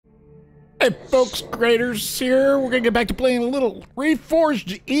Hey folks, Craterz here. We're gonna get back to playing a little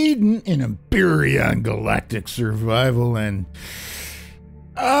Reforged Eden in Empyrion Galactic Survival, and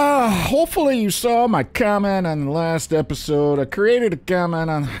hopefully you saw my comment on the last episode. I created a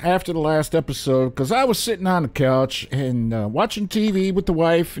comment on after the last episode because I was sitting on the couch and watching TV with the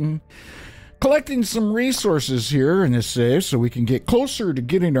wife and collecting some resources here in this save so we can get closer to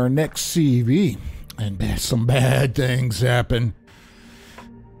getting our next CV. And some bad things happen.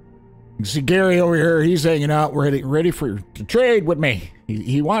 You see Gary over here, he's hanging out, ready to trade with me.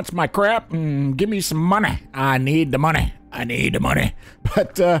 He wants my crap and give me some money. I need the money.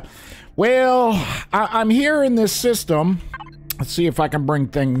 But, well, I'm here in this system. Let's see if I can bring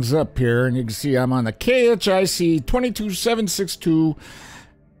things up here. And you can see I'm on the KHIC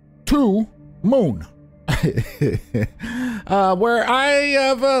 22762 Moon. Where I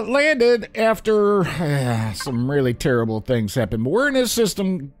have landed after some really terrible things happened. But we're in this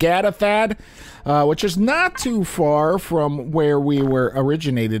system, Gadathad, which is not too far from where we were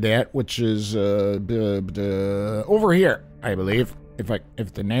originated at, which is over here, I believe.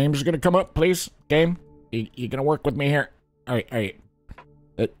 If the name's gonna come up, please, game, you gonna work with me here? All right.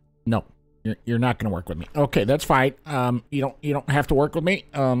 No, you're not gonna work with me. Okay, that's fine. You don't have to work with me.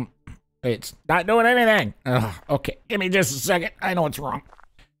 It's not doing anything. Okay, give me just a second. I know it's wrong.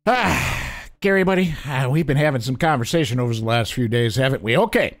 Gary, buddy, we've been having some conversation over the last few days, haven't we?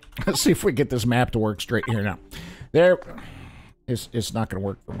 Okay, let's see if we get this map to work straight here now. It's not going to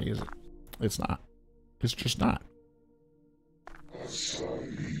work for me, is it? It's not. It's just not.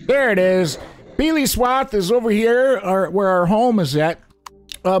 There it is. Beely Swath is over here, where our home is at.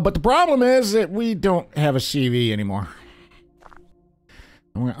 But the problem is that we don't have a CV anymore.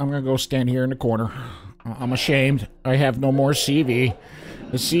 I'm gonna go stand here in the corner. I'm ashamed. I have no more CV.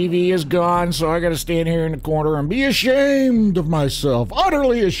 The CV is gone, so I gotta stand here in the corner and be ashamed of myself.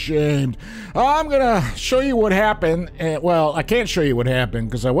 Utterly ashamed. I'm gonna show you what happened. Well, I can't show you what happened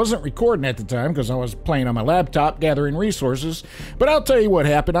because I wasn't recording at the time because I was playing on my laptop gathering resources. But I'll tell you what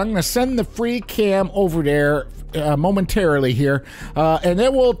happened. I'm gonna send the free cam over there momentarily here. And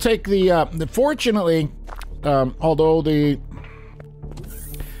then we'll take fortunately, although the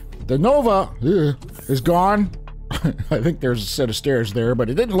Nova is gone. I think there's a set of stairs there, but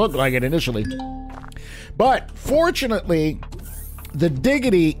it didn't look like it initially. But fortunately, the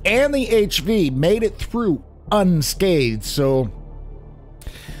Diggity and the HV made it through unscathed. So,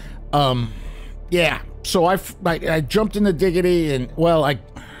 yeah. So I jumped in the Diggity and, well,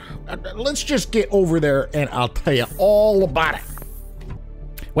 let's just get over there and I'll tell you all about it.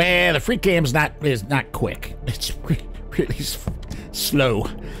 Well, the free cam is not quick. It's really slow.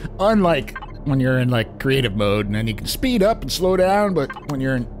 Unlike when you're in like creative mode, and then you can speed up and slow down, but when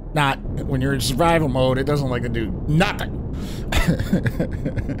you're in survival mode, it doesn't like to do nothing.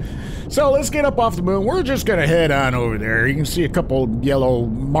 So let's get up off the moon. We're just gonna head on over there. You can see a couple yellow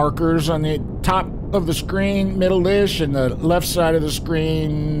markers on the top of the screen, middle-ish, and the left side of the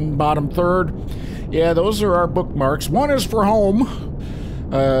screen, bottom third. Yeah, those are our bookmarks. One is for home.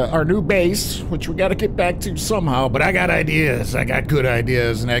 Our new base, which we got to get back to somehow, but I got ideas. I got good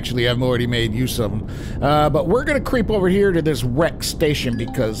ideas, and actually I've already made use of them. But we're going to creep over here to this wreck station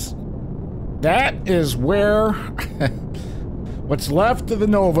because that is where what's left of the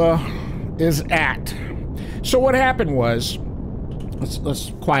Nova is at. So what happened was,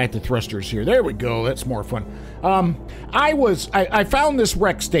 let's quiet the thrusters here. There we go. That's more fun. I found this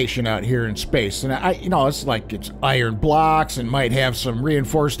wreck station out here in space, and it's iron blocks and might have some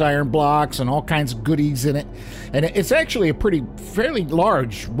reinforced iron blocks and all kinds of goodies in it. And it's actually a fairly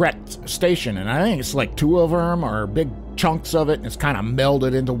large wrecked station, and I think it's like two of them or big chunks of it, and it's kind of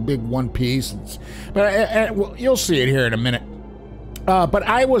melded into a big one piece. But you'll see it here in a minute. But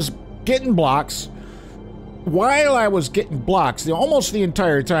I was getting blocks. While I was getting blocks, almost the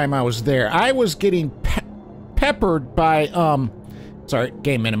entire time I was there, I was getting peppered by, sorry,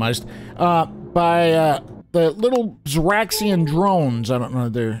 game minimized, by the little Ziraxian drones. I don't know,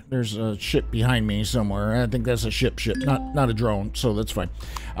 there's a ship behind me somewhere. I think that's a ship, not a drone, so that's fine.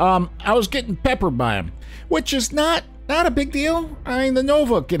 I was getting peppered by them, which is not a big deal. I mean, the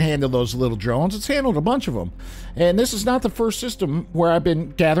Nova can handle those little drones. It's handled a bunch of them. And this is not the first system where I've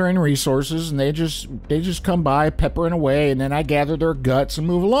been gathering resources and they just come by peppering away, and then I gather their guts and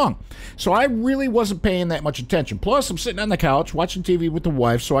move along. So I really wasn't paying that much attention. Plus, I'm sitting on the couch watching TV with the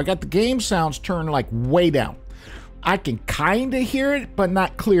wife, so I got the game sounds turned like way down. I can kind of hear it, but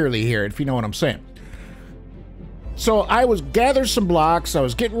not clearly hear it, if you know what I'm saying. So I was gathering some blocks. I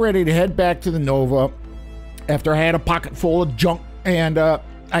was getting ready to head back to the Nova after I had a pocket full of junk, and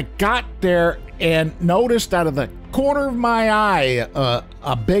I got there and noticed out of the corner of my eye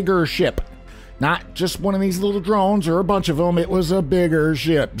a bigger ship. Not just one of these little drones or a bunch of them. It was a bigger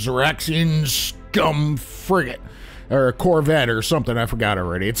ship. Ziraxian scum frigate. Or a Corvette or something. I forgot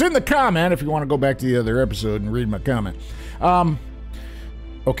already. It's in the comment if you want to go back to the other episode and read my comment.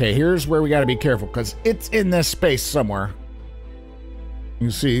 Okay, here's where we got to be careful because it's in this space somewhere. You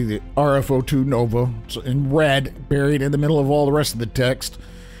can see the RFO2 Nova in red, buried in the middle of all the rest of the text.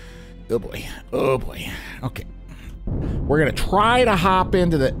 Oh boy. Oh boy. Okay. We're going to try to hop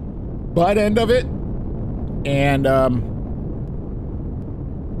into the butt end of it. And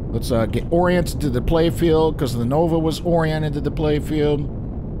let's get oriented to the playfield because the Nova was oriented to the playfield.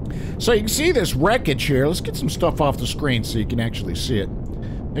 So you can see this wreckage here. Let's get some stuff off the screen so you can actually see it.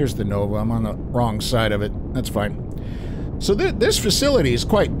 There's the Nova. I'm on the wrong side of it. That's fine. So this facility is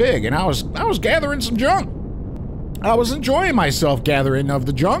quite big, and I was gathering some junk. I was enjoying myself gathering of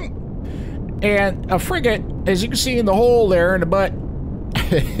the junk. And a frigate, as you can see in the hole there in the butt,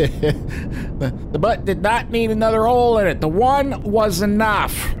 the butt did not need another hole in it. The one was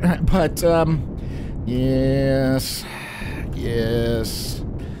enough. But, yes.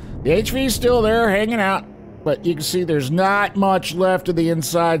 The HV's still there, hanging out. But you can see there's not much left of the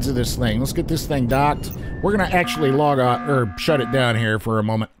insides of this thing. Let's get this thing docked. We're going to actually log out, or shut it down here for a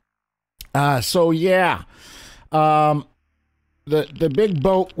moment. So, yeah. The big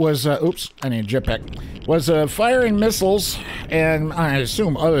boat was, oops, I need a jetpack, was firing missiles and I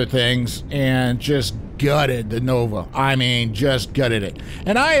assume other things and just gutted the Nova. I mean, just gutted it.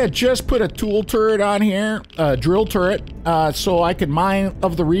 And I had just put a tool turret on here, a drill turret, so I could mine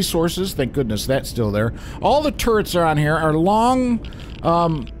of the resources. Thank goodness that's still there. All the turrets are on here are long-range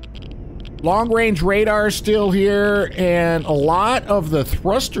radar still here, and a lot of the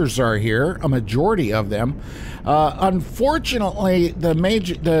thrusters are here, a majority of them. Unfortunately,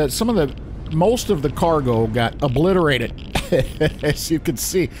 most of the cargo got obliterated. As you can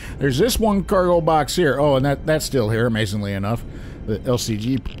see, there's this one cargo box here. Oh, and that's still here, amazingly enough. The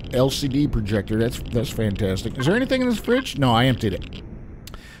LCD projector. That's fantastic. Is there anything in this fridge? No, I emptied it.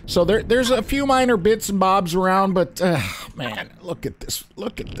 So there's a few minor bits and bobs around, but man, look at this.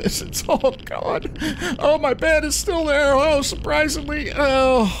 Look at this. It's all gone. Oh, my bed is still there. Oh, surprisingly.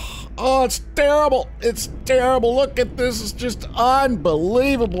 Oh, it's terrible. It's terrible. Look at this. It's just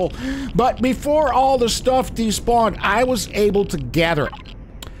unbelievable. But before all the stuff despawned, I was able to gather it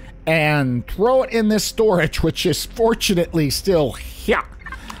and throw it in this storage, which is fortunately still here.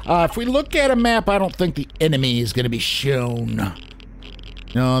 If we look at a map, I don't think the enemy is going to be shown.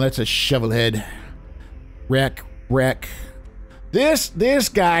 No, that's a shovelhead. Wreck. This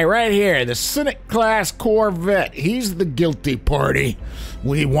guy right here, the Sunat-class Corvette, he's the guilty party.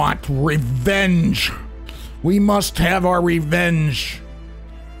 We want revenge. We must have our revenge.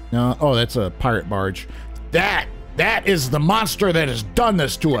 No, oh, that's a pirate barge. That is the monster that has done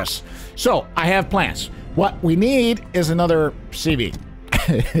this to us. So, I have plans. What we need is another CV.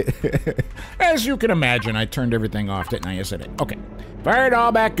 As you can imagine, I turned everything off, didn't I? Yes, I did. Okay. Fire it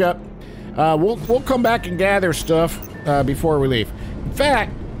all back up. We'll come back and gather stuff before we leave. In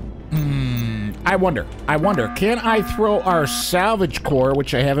fact, I wonder, can I throw our salvage core,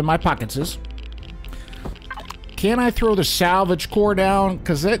 which I have in my pockets, can I throw the salvage core down?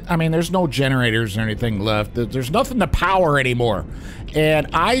 Because I mean, there's no generators or anything left. There's nothing to power anymore. And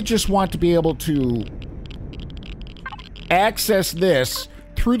I just want to be able to access this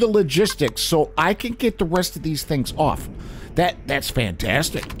through the logistics so I can get the rest of these things off. That's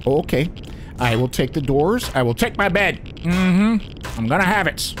fantastic. Okay. I will take the doors. I will take my bed. I'm gonna have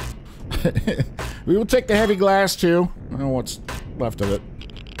it. We will take the heavy glass too. I don't know what's left of it.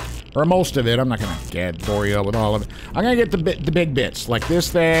 Or most of it. I'm not gonna bore you with all of it. I'm gonna get the big bits, like this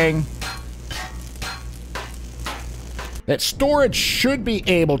thing. That storage should be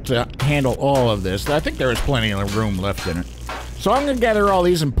able to handle all of this. I think there is plenty of room left in it. So I'm gonna gather all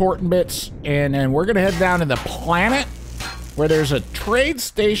these important bits, and then we're gonna head down to the planet where there's a trade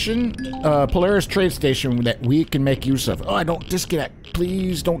station, Polaris trade station that we can make use of. Oh, don't disconnect.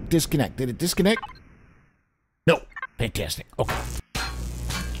 Please don't disconnect. Did it disconnect? No. Fantastic. Okay.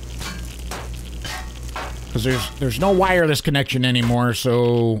 Because there's no wireless connection anymore,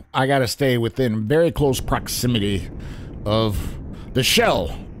 so I gotta stay within very close proximity of the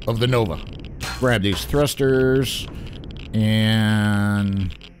shell of the Nova. Grab these thrusters,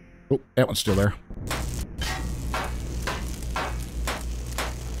 and... oh, that one's still there.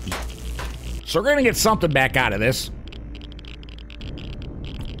 So we're gonna get something back out of this.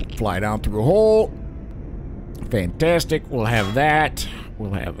 Fly down through a hole. Fantastic. We'll have that.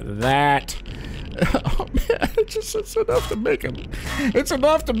 We'll have that. Oh man, it's enough to make him. It's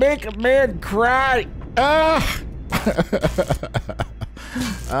enough to make a man cry.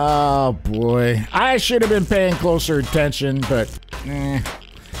 Oh, boy. I should have been paying closer attention, but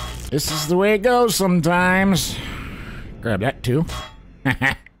this is the way it goes sometimes. Grab that, too.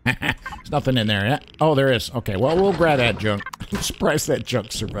 There's nothing in there yet. Oh, there is. Okay, well, we'll grab that junk. I'm surprised that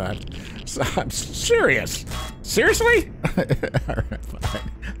junk survived. So, I'm serious. Seriously? Alright,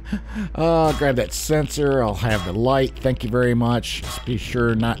 fine. Grab that sensor. I'll have the light. Thank you very much. Just be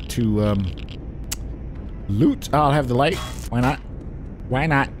sure not to loot. I'll have the light. Why not? Why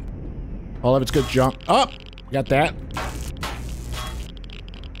not? All of it's good junk. Oh! Got that.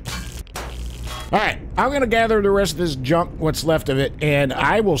 Alright, I'm going to gather the rest of this junk, what's left of it, and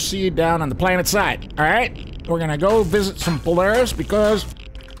I will see you down on the planet side. Alright? We're going to go visit some Playz because...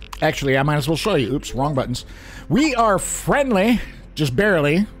 Actually, I might as well show you. Oops, wrong buttons. We are friendly, just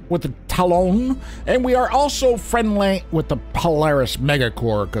barely, with the Talon, and we are also friendly with the Polaris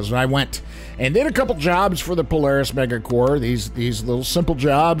Megacore, because I went and did a couple jobs for the Polaris Megacore, these little simple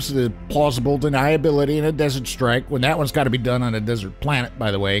jobs, the plausible deniability and a desert strike, when that one's got to be done on a desert planet,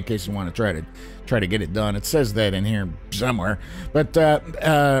 by the way, in case you want to try to get it done. It says that in here somewhere. But,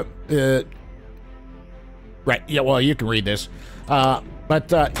 right, yeah, well, you can read this.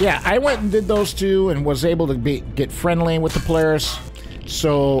 Yeah, I went and did those two and was able to get friendly with the Playz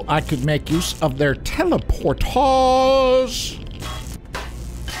so I could make use of their teleporters.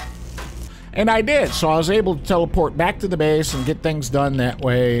 And I did, so I was able to teleport back to the base and get things done that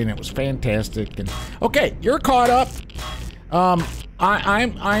way, and it was fantastic. And okay, you're caught up. I'm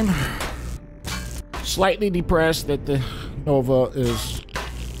slightly depressed that the Nova is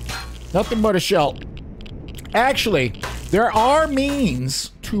nothing but a shell. Actually, there are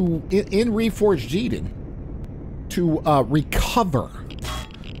means to, in Reforged Eden, to recover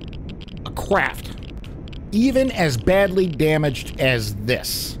a craft, even as badly damaged as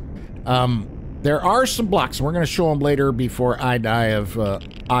this. There are some blocks, and we're going to show them later before I die of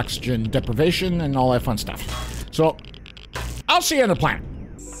oxygen deprivation and all that fun stuff. So, I'll see you on the planet.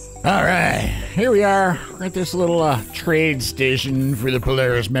 All right, here we are at this little trade station for the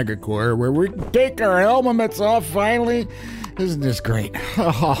Polaris Megacore, where we take our helmets off finally. Isn't this great?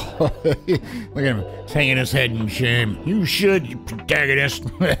 Oh, look at him, he's hanging his head in shame. You should, you protagonist.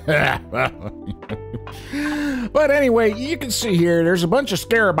 But anyway, you can see here, there's a bunch of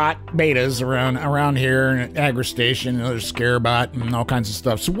Scarabot betas around here, and Agri-Station, and other Scarabot, and all kinds of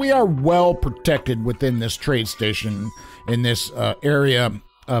stuff. So we are well protected within this trade station in this area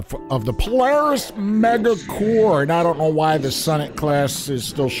of the Polaris Megacore. And I don't know why the Sunat-class is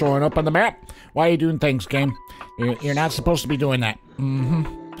still showing up on the map. Why are you doing things, game? You're not supposed to be doing that. All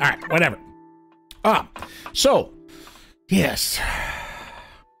right, whatever. So, yes.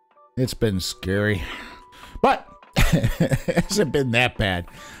 It's been scary. But it hasn't been that bad.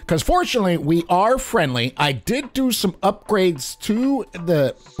 Because fortunately, we are friendly. I did do some upgrades to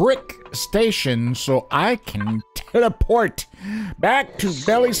the brick station so I can teleport back to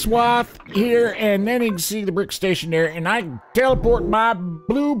Belly Swath here, and then you can see the brick station there, and I can teleport my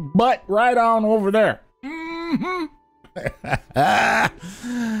blue butt right on over there.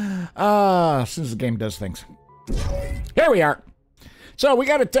 Since the game does things. Here we are. So we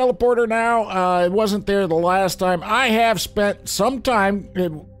got a teleporter now. It wasn't there the last time. I have spent some time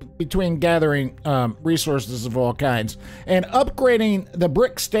between gathering resources of all kinds and upgrading the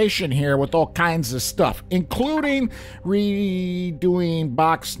brick station here with all kinds of stuff, including redoing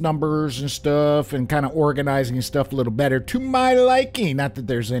box numbers and stuff and kind of organizing stuff a little better to my liking. Not that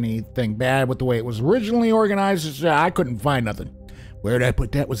there's anything bad with the way it was originally organized. It's, I couldn't find nothing. Where did I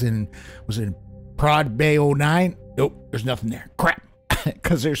put that? Was in Prod Bay 09? Nope, there's nothing there. Crap.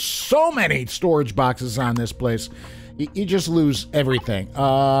 Because there's so many storage boxes on this place. You just lose everything.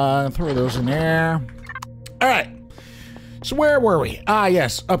 Throw those in there. All right. So where were we?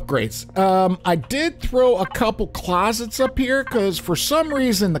 Yes, upgrades. I did throw a couple closets up here because for some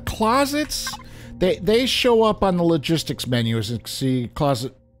reason the closets, they show up on the logistics menu. As you can see,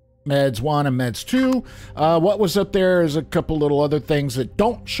 closet meds 1 and meds 2. What was up there is a couple little other things that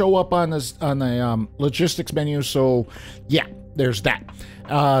don't show up on the logistics menu. So yeah, there's that.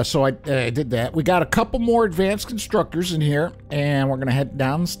 So I did that. We got a couple more advanced constructors in here, and we're gonna head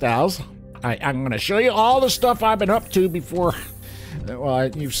down the styles. I'm gonna show you all the stuff I've been up to before. Well,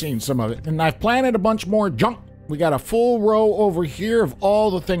 you've seen some of it, and I've planted a bunch more junk. We got a full row over here of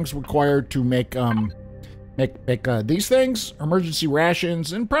all the things required to make these things, emergency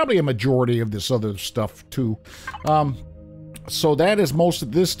rations, and probably a majority of this other stuff too. So that is most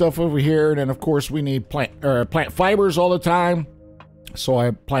of this stuff over here, and then of course we need plant fibers all the time. So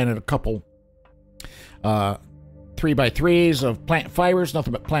I planted a couple 3x3s of plant fibers,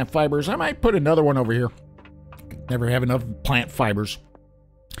 nothing but plant fibers. I might put another one over here. Never have enough plant fibers.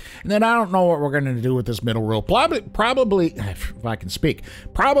 And then I don't know what we're going to do with this middle row. Probably, if I can speak,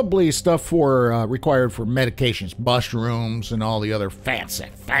 probably stuff for required for medications, mushrooms, and all the other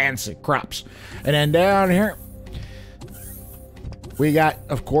fancy crops. And then down here, we got,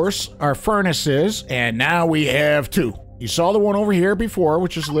 of course, our furnaces, and now we have 2. You saw the one over here before,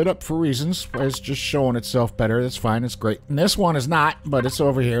 which is lit up for reasons. It's just showing itself better. That's fine. It's great. And this one is not, but it's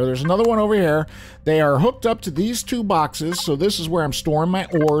over here. There's another one over here. They are hooked up to these 2 boxes. So this is where I'm storing my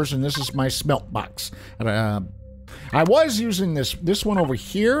ores, and this is my smelt box. I was using this one over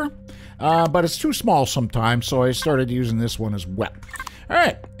here, but it's too small sometimes, so I started using this one as well. All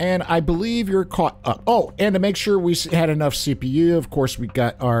right, and I believe you're caught up. Oh, and to make sure we had enough CPU, of course, we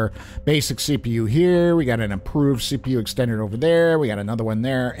got our basic CPU here. We got an improved CPU extender over there. We got another one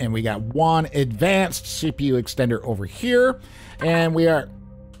there, and we got one advanced CPU extender over here. And we are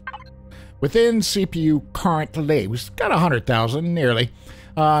within CPU currently. We've got 100,000 nearly,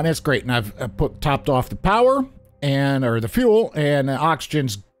 and that's great. And I've topped off the power or the fuel, and the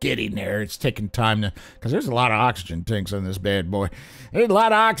oxygen's getting there. It's taking time to, because there's a lot of oxygen tanks on this bad boy. There's a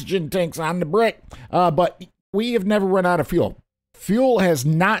lot of oxygen tanks on the brick, but we have never run out of fuel. Fuel has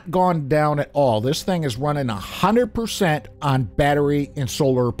not gone down at all. This thing is running 100% on battery and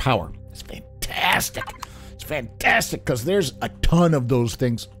solar power. It's fantastic. It's fantastic because there's a ton of those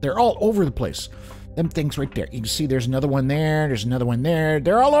things. They're all over the place. Them things right there. You can see there's another one there. There's another one there.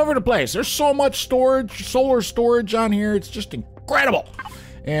 They're all over the place. There's so much storage, solar storage on here. It's just incredible.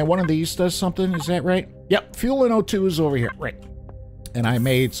 And one of these does something, is that right? Yep, fuel in O2 is over here, right. And I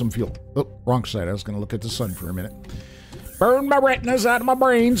made some fuel. Oh, wrong side, I was gonna look at the sun for a minute. Burn my retinas out of my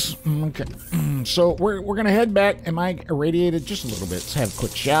brains. Okay, so we're gonna head back. Am I irradiated? Just a little bit. Let's have a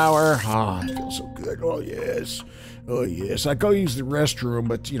quick shower. Ah, I feel so good, oh yes. Oh yes, I go use the restroom,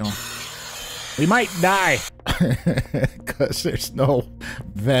 but you know, we might die. Because there's no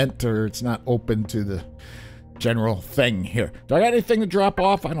vent or it's not open to the general thing here. Do I got anything to drop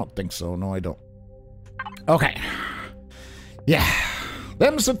off? I don't think so. No, I don't. Okay. Yeah.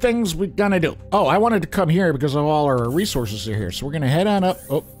 Them's the things we're gonna do. Oh, I wanted to come here because of all our resources are here. So we're gonna head on up.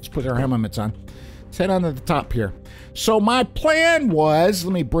 Oh, let's put our helmets on. Let's head on to the top here. So my plan was,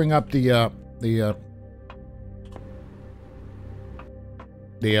 let me bring up the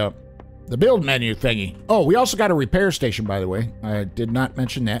build menu thingy. Oh, we also got a repair station, by the way. I did not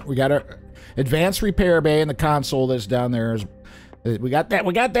mention that. We got a advanced repair bay in the console that's down there. We got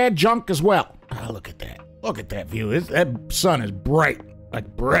that junk as well. Oh, look at that. Look at that view. That sun is bright.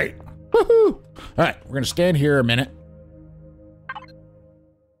 Like bright. Woohoo! All right, we're going to stand here a minute.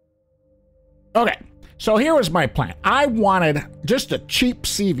 Okay, so here was my plan. I wanted just a cheap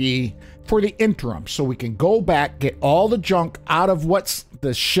CV for the interim so we can go back, get all the junk out of what's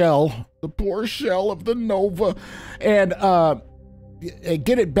the shell, the poor shell of the Nova, and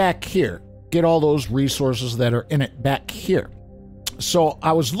get it back here. Get all those resources that are in it back here. So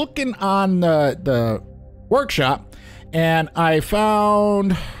I was looking on the workshop, and I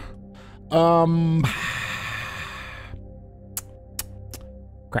found the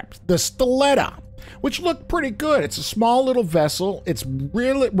Stiletta, which looked pretty good. It's a small little vessel. It's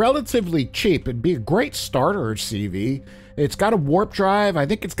really relatively cheap. It'd be a great starter CV. It's got a warp drive. I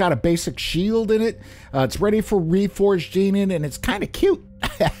think it's got a basic shield in it. It's ready for Reforged Eden, and it's kind of cute.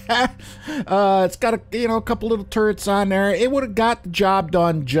 It's got a couple little turrets on there. It would have got the job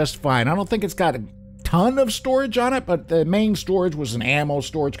done just fine. I don't think it's got a ton of storage on it, but the main storage was an ammo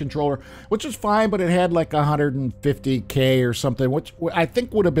storage controller, which is fine, but it had like 150K or something, which I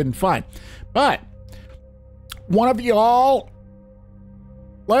think would have been fine. But one of y'all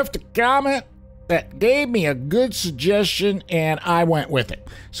left a comment that gave me a good suggestion, and I went with it.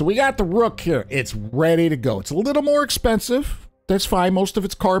 So we got the Rook here. It's ready to go. It's a little more expensive. That's fine. Most of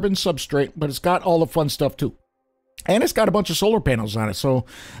it's carbon substrate, but it's got all the fun stuff too. And it's got a bunch of solar panels on it. So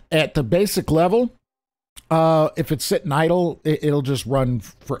at the basic level, if it's sitting idle, it'll just run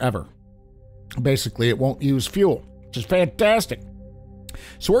forever. Basically, it won't use fuel, which is fantastic.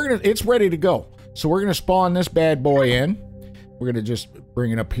 So it's ready to go. So we're gonna spawn this bad boy in. We're gonna just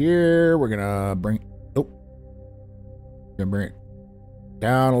bring it up here. We're gonna bring it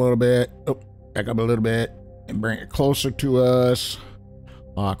down a little bit. Oh, back up a little bit. And bring it closer to us.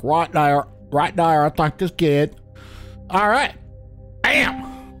 Right there, I think is good. All right, bam,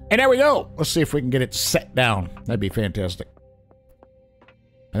 and there we go. Let's see if we can get it set down. That'd be fantastic.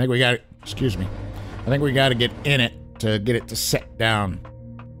 I think we got it. Excuse me. I think we got to get in it to get it to set down.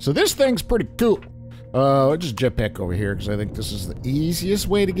 So this thing's pretty cool. I'll just jetpack over here because I think this is the easiest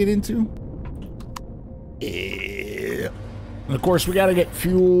way to get into. Yeah. And of course, we got to get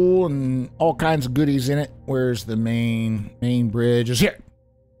fuel and all kinds of goodies in it. Where's the main bridge? Is here.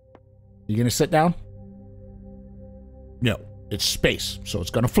 You gonna sit down? No, it's space, so it's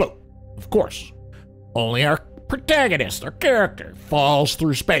gonna float. Of course. Only our protagonist, our character, falls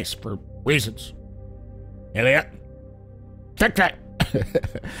through space for reasons. Elliot? Take that!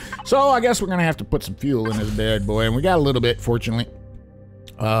 So I guess we're gonna have to put some fuel in this bad boy, and we got a little bit, fortunately.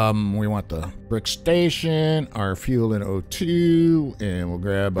 We want the brick station, our fuel in O2, and we'll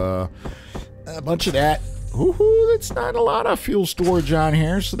grab a bunch of that. Woohoo, that's not a lot of fuel storage on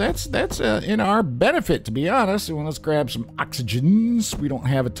here, so that's in our benefit, to be honest. And let's grab some oxygens. We don't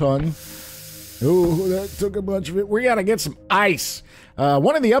have a ton. Oh, that took a bunch of it. We gotta get some ice.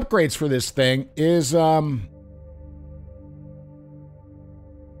 One of the upgrades for this thing is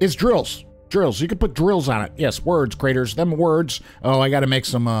drills. Drills. You can put drills on it. Yes, words, Craterz. Them words. Oh, I gotta make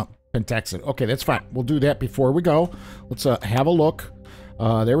some pentaxid. Okay, that's fine. We'll do that before we go. Let's have a look.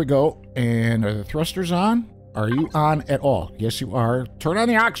 There we go. And are the thrusters on? Are you on at all? Yes, you are. Turn on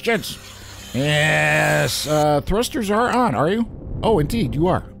the oxygens. Yes. Thrusters are on. Are you? Oh, indeed, you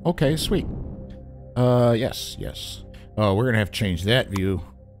are. Okay, sweet. Yes, yes. Oh, we're gonna have to change that view.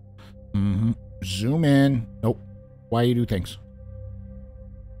 Zoom in. Nope. Why you do things?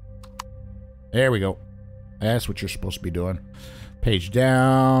 There we go. That's what you're supposed to be doing. Page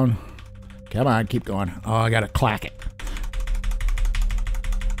down. Come on, keep going. Oh, I gotta clack it.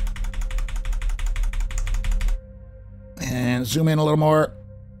 And zoom in a little more.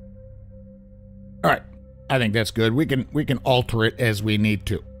 All right, I think that's good. We can alter it as we need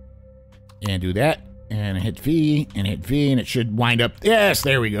to. And do that, and hit V, and hit V, and it should wind up. Yes,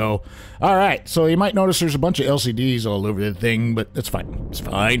 there we go. All right, so you might notice there's a bunch of LCDs all over the thing, but that's fine. It's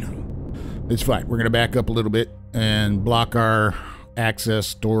fine. It's fine. We're gonna back up a little bit and block our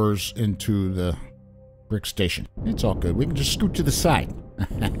access doors into the brick station. It's all good. We can just scoot to the side.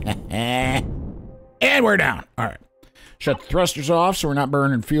 And we're down. All right. Shut the thrusters off so we're not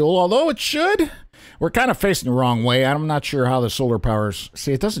burning fuel, although it should. We're kind of facing the wrong way. I'm not sure how the solar powers...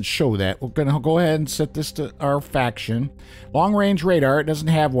 See, it doesn't show that. We're going to go ahead and set this to our faction. Long-range radar. It doesn't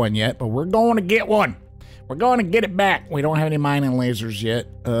have one yet, but we're going to get one. We're going to get it back. We don't have any mining lasers yet.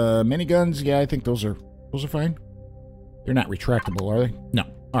 Miniguns, yeah, I think those are fine. They're not retractable, are they? No.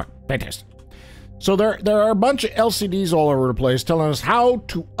 All right, fantastic. So there are a bunch of LCDs all over the place telling us how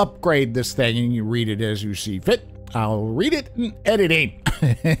to upgrade this thing, and you read it as you see fit. I'll read it in editing,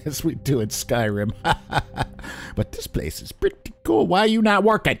 as we do in Skyrim. But this place is pretty cool. Why are you not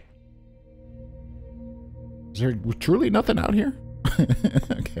working? Is there truly nothing out here?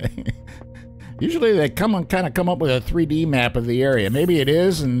 Okay. Usually they come up with a 3D map of the area. Maybe it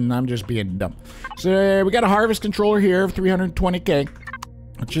is, and I'm just being dumb. So we got a harvest controller here of 320K,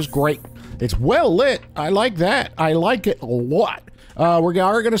 which is great. It's well lit. I like that. I like it a lot. We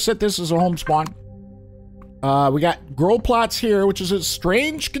are going to set this as a home spawn. We got grow plots here, which is a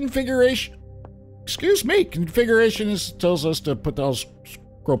strange configuration. Excuse me, configuration tells us to put those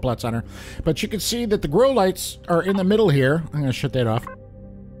grow plots on her. But you can see that the grow lights are in the middle here. I'm going to shut that off.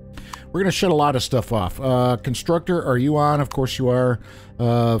 We're going to shut a lot of stuff off. Constructor, are you on? Of course you are.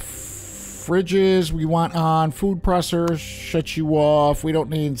 Fridges, we want on. Food processors, shut you off. We don't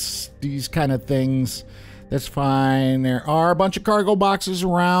need these kind of things. That's fine. There are a bunch of cargo boxes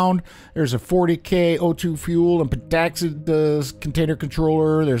around. There's a 40K O2 fuel and pentaxid container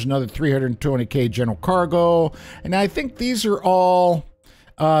controller. There's another 320K general cargo. And I think these are all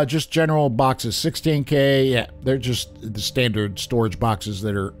just general boxes. 16K, yeah, they're just the standard storage boxes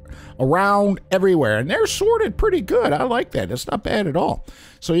that are around everywhere. And they're sorted pretty good. I like that. It's not bad at all.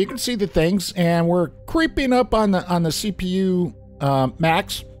 So you can see the things, and we're creeping up on the CPU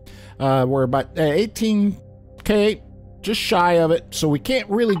max. We're about 18K, just shy of it, so we can't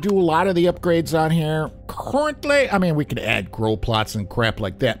really do a lot of the upgrades on here currently. I mean, we could add grow plots and crap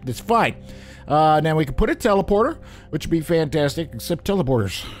like that. It's fine. Then we could put a teleporter, which would be fantastic, except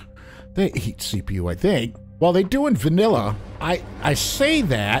teleporters, they eat CPU, I think. Well, they do in vanilla. I say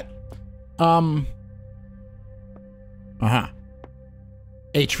that.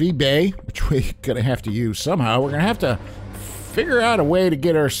 HV bay, which we're gonna have to use somehow. We're gonna have to figure out a way to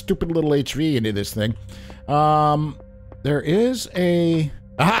get our stupid little HV into this thing. There is a...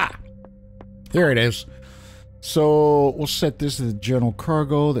 Aha! There it is. So we'll set this as the general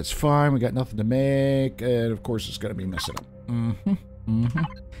cargo. That's fine. We got nothing to make. And of course, it's going to be messing up.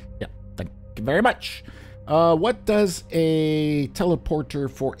 Yeah, thank you very much. What does a teleporter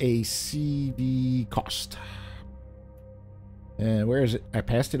for a CV cost? Where is it? I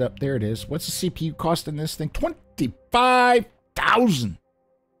passed it up. There it is. What's the CPU cost in this thing? 25,000.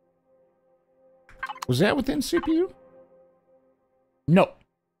 Was that within CPU? No.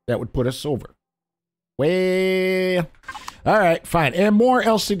 That would put us over. Well, All right, fine. And more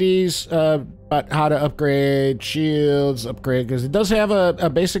LCDs about how to upgrade shields, because it does have a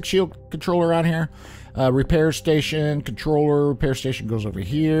basic shield controller on here. Repair station, controller, repair station goes over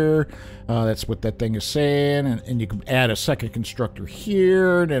here. That's what that thing is saying. And you can add a second constructor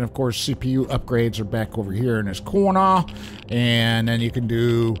here. And of course, CPU upgrades are back over here in this corner. And then you can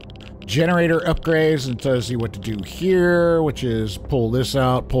do generator upgrades, and tells you what to do here, which is pull this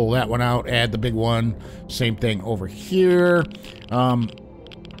out, pull that one out, add the big one. Same thing over here.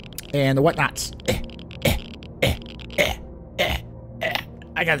 And the whatnots.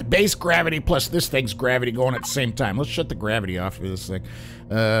 I got the base gravity plus this thing's gravity going at the same time. Let's shut the gravity off for this thing.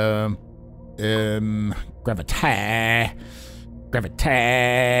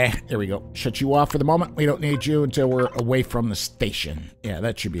 Gravity. There we go. Shut you off for the moment. We don't need you until we're away from the station. Yeah,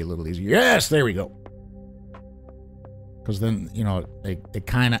 that should be a little easier. Yes, there we go. Because then, you know, they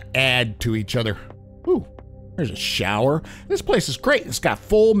kind of add to each other. Ooh, there's a shower. This place is great. It's got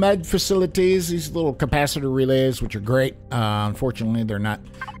full med facilities. These little capacitor relays, which are great. Unfortunately, they're not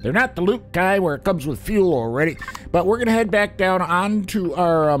the loot guy where it comes with fuel already. But we're gonna head back down onto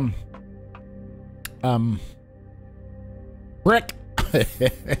our brick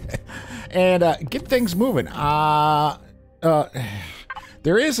and get things moving.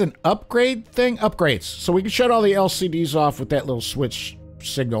 There is an upgrade thing. Upgrades. So we can shut all the LCDs off with that little switch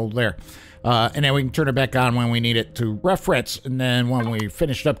signal there. And then we can turn it back on when we need it to reference. And then when we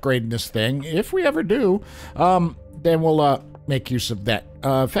finished upgrading this thing, if we ever do, then we'll make use of that.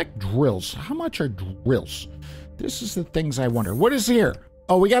 In fact, drills. How much are drills? This is the things I wonder. What is here?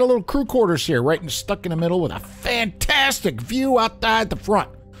 Oh, we got a little crew quarters here, right stuck in the middle with a fantastic view outside the front.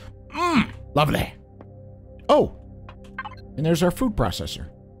 Lovely. Oh, and there's our food processor.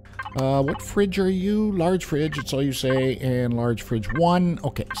 What fridge are you? Large fridge, it's all you say, and large fridge 1.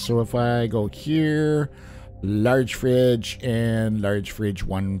 Okay, so if I go here, large fridge and large fridge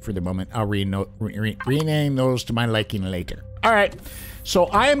 1 for the moment. I'll rename those to my liking later. All right, so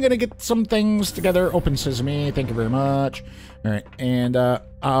I am going to get some things together. Open sesame, thank you very much. All right, and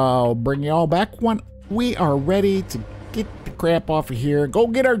I'll bring you all back when we are ready to get the crap off of here. Go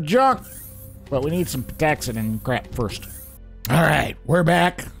get our junk, but we need some petaxin and crap first. All right, we're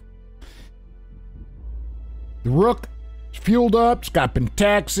back. The Rook is fueled up. It's got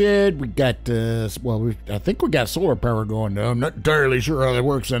pentaxid. We got, well, I think we got solar power going now. I'm not entirely sure how that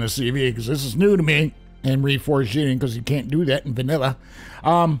works on a CV because this is new to me. And Reforged Eden because you can't do that in vanilla.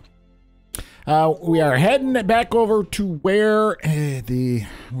 We are heading back over to where we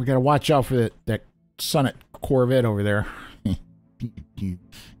got to watch out for that Sunat Corvette over there.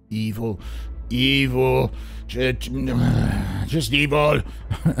 Evil. Just evil.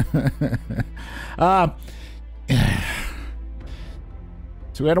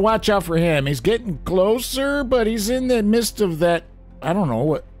 So we got to watch out for him. He's getting closer, but he's in the midst of that. I don't know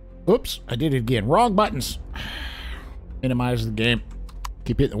what. Oops, I did it again. Wrong buttons. Minimize the game.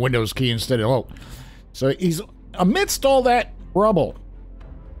 Keep hitting the Windows key instead of Alt. So he's amidst all that rubble.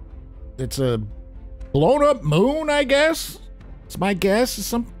 It's a blown up moon, I guess. It's my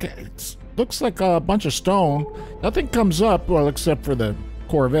guess. It looks like a bunch of stone. Nothing comes up, well, except for the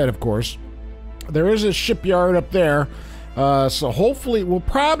Corvette, of course. There is a shipyard up there. So hopefully we'll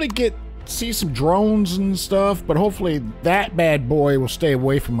probably see some drones and stuff, but hopefully that bad boy will stay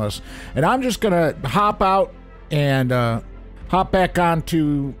away from us. And I'm just gonna hop out and hop back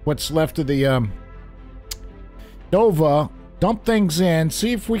onto what's left of the Nova, dump things in,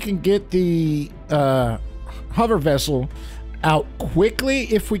 see if we can get the hover vessel out quickly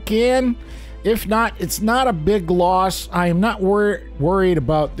if we can. If not, it's not a big loss. I am not worried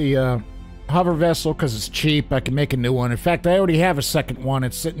about the hover vessel because it's cheap. I can make a new one. In fact, I already have a second one.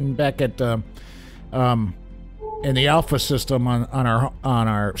 It's sitting back at in the alpha system on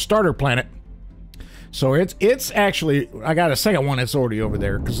our starter planet. So it's actually, I got a second one that's already over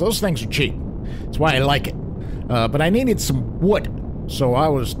there because those things are cheap. That's why I like it. But I needed some wood, so I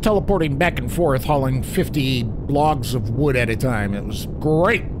was teleporting back and forth hauling 50 logs of wood at a time. It was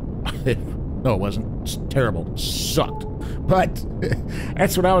great. No, it wasn't. It's terrible. It sucked. But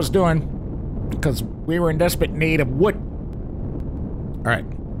that's what I was doing because we were in desperate need of wood. All right.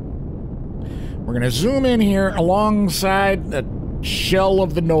 We're going to zoom in here alongside the shell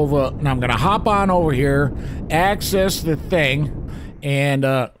of the Nova, and I'm going to hop on over here, access the thing, and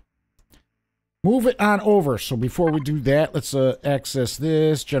move it on over. So before we do that, let's access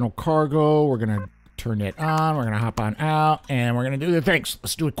this general cargo. We're going to turn that on. We're going to hop on out, and we're going to do the things.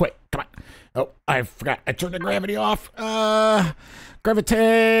 Let's do it quick. Come on. Oh, I forgot. I turned the gravity off.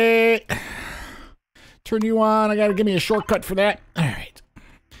 Gravity. Turn you on. I got to give me a shortcut for that. All right.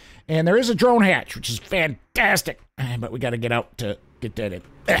 And there is a drone hatch, which is fantastic. but we got to get out to get that in.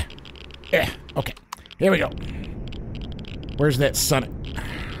 Okay, here we go. Where's that Sunat?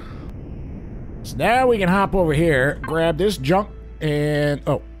 So now we can hop over here, grab this junk, and...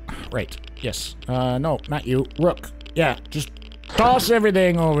 Oh, right. Yes. No, not you. Rook. Yeah, just toss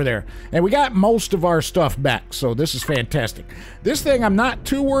everything over there. And we got most of our stuff back, so this is fantastic. This thing I'm not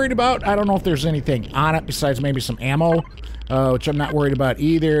too worried about. I don't know if there's anything on it besides maybe some ammo, which I'm not worried about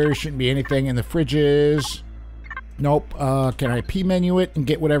either. Shouldn't be anything in the fridges. Nope. Can I P-menu it and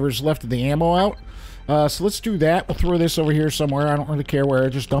get whatever's left of the ammo out? So let's do that. We'll throw this over here somewhere. I don't really care where.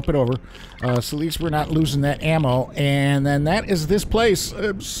 Just dump it over. So at least we're not losing that ammo. And then that is this place.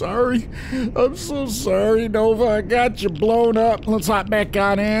 I'm sorry. I'm so sorry, Nova. I got you blown up. Let's hop back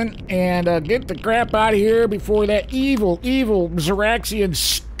on in and get the crap out of here before that evil, evil Ziraxian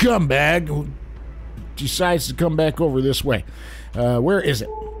scumbag who decides to come back over this way. Where is it?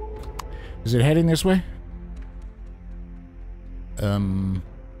 Is it heading this way?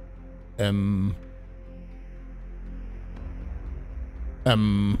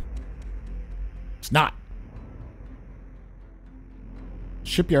 It's not.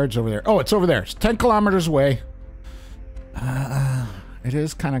 Shipyard's over there. Oh, it's over there. It's 10 kilometers away. It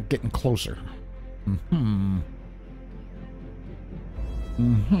is kind of getting closer. I don't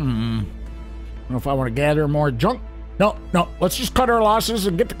know if I want to gather more junk. No, let's just cut our losses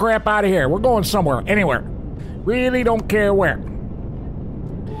and get the crap out of here. We're going somewhere, anywhere. Really don't care where.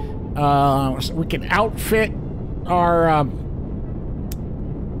 So we can outfit our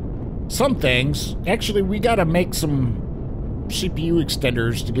some things. Actually, we gotta make some CPU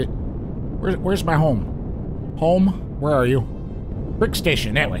extenders to get... Where's my home? Home? Where are you? Brick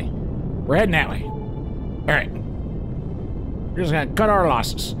station, that way. We're heading that way. Alright. We're just gonna cut our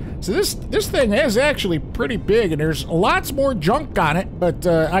losses. So this thing is actually pretty big, and there's lots more junk on it, but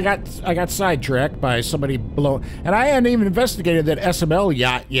I got sidetracked by somebody below. And I hadn't even investigated that SML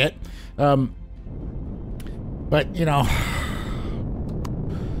yacht yet. But, you know...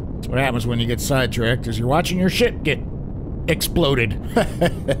 What happens when you get sidetracked is you're watching your ship get exploded.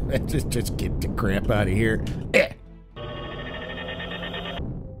 just get the crap out of here.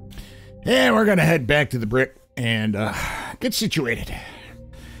 And we're gonna head back to the brick and get situated,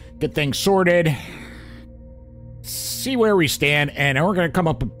 get things sorted, see where we stand, and then we're gonna come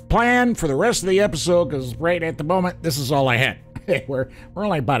up with a plan for the rest of the episode, because right at the moment this is all I had. we're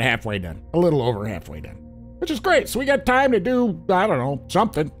only about halfway done, a little over halfway done, which is great. So we got time to do, I don't know,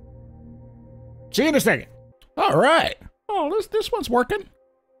 something. See you in a second. All right. Oh, this one's working.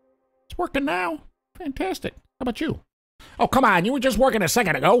 It's working now. Fantastic. How about you? Oh, come on. You were just working a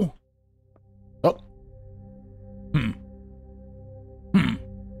second ago. Oh. All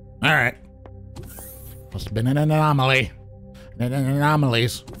right. Must have been an anomaly.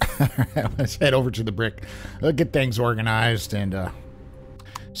 Anomalies. Let's head over to the brick. Let's get things organized and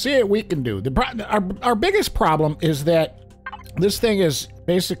see what we can do. Our biggest problem is that this thing is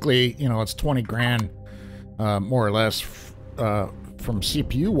basically, you know, it's 20 grand, more or less, from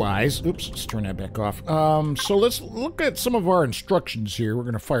CPU-wise. Oops, let's turn that back off. So let's look at some of our instructions here. We're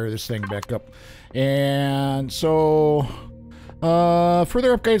going to fire this thing back up. And so,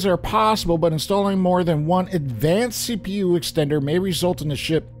 further upgrades are possible, but installing more than one advanced CPU extender may result in the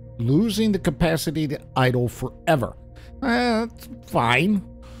ship losing the capacity to idle forever. That's fine.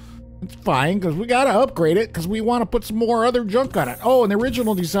 It's fine, because we got to upgrade it, because we want to put some more other junk on it. Oh, and the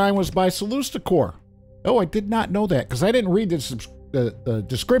original design was by Core. Oh, I did not know that, because I didn't read the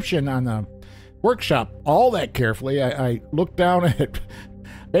description on the workshop all that carefully. I looked down at it.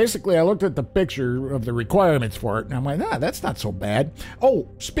 Basically, I looked at the picture of the requirements for it, and I'm like, that's not so bad. Oh,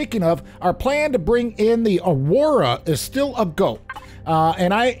 speaking of, our plan to bring in the Aurora is still a go.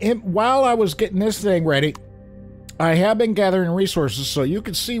 And while I was getting this thing ready, I have been gathering resources, so you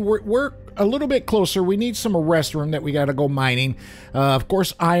can see we're a little bit closer. We need some arrest room that we got to go mining. Of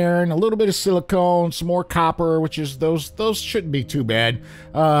course, iron, a little bit of silicone, some more copper, which is those shouldn't be too bad.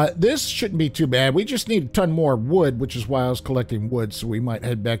 This shouldn't be too bad. We just need a ton more wood, which is why I was collecting wood, so we might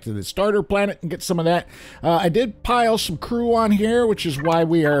head back to the starter planet and get some of that. I did pile some crew on here, which is why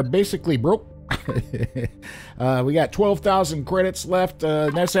we are basically broke. We got 12,000 credits left.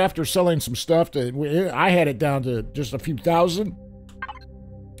 That's after selling some stuff. I had it down to just a few thousand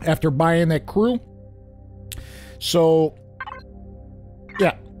after buying that crew. So,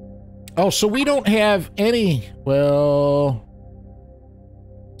 yeah. Oh, so we don't have any, well...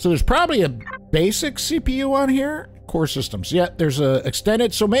 So there's probably a basic CPU on here. Core systems. Yeah, there's a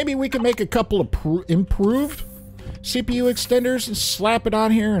extended, so maybe we can make a couple of improved CPU extenders and slap it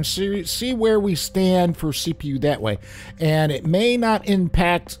on here and see where we stand for CPU that way. And it may not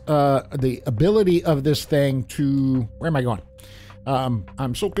impact the ability of this thing to... Where am I going?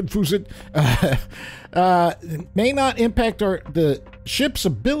 I'm so confused. It may not impact the ship's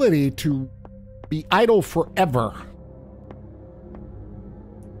ability to be idle forever.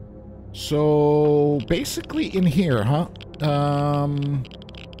 So basically in here, huh?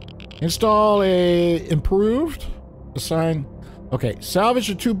 Install a improved. Assign. Okay, salvage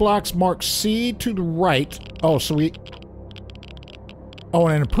the 2 blocks marked C to the right. Oh, so we... Oh,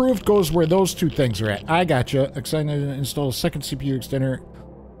 and an improved goes where those 2 things are at. I gotcha. Assign and install a second CPU extender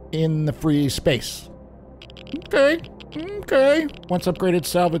in the free space. Okay. Okay. Once upgraded,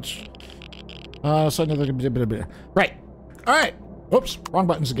 salvage. Right. All right. Oops. Wrong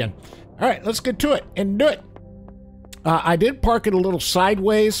buttons again. All right. Let's get to it and do it. I did park it a little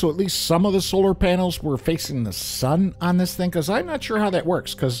sideways, so at least some of the solar panels were facing the sun on this thing, because I'm not sure how that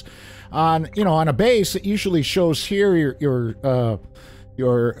works. Because on a base, it usually shows here your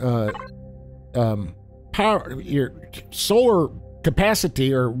power, your solar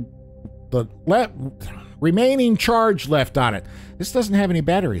capacity, or the remaining charge left on it. This doesn't have any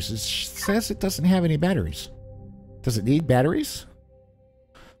batteries. It says it doesn't have any batteries. Does it need batteries?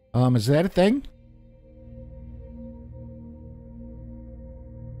 Is that a thing?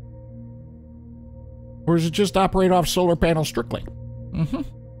 Or does it just operate off solar panels strictly?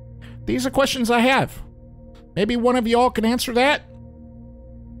 These are questions I have. Maybe one of y'all can answer that?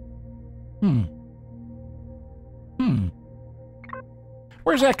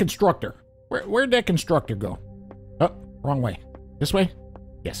 Where's that constructor? Where'd that constructor go? Oh, wrong way. This way?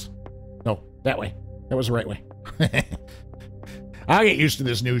 Yes. No, that way. That was the right way. I'll get used to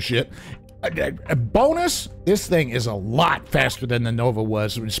this new shit. A bonus, this thing is a lot faster than the Nova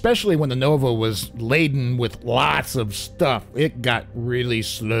was, especially when the Nova was laden with lots of stuff. It got really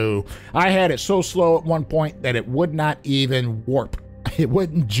slow. I had it so slow at one point that it would not even warp. It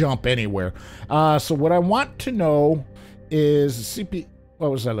wouldn't jump anywhere. So what I want to know is CPU. What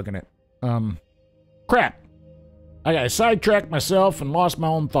was I looking at? Crap. I got sidetracked myself and lost my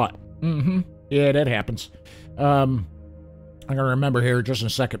own thought. Yeah, that happens. I'm gonna remember here just in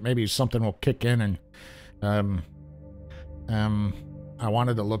a second. Maybe something will kick in, and I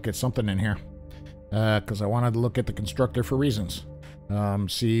wanted to look at something in here because I wanted to look at the constructor for reasons.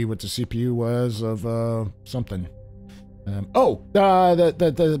 See what the CPU was of something.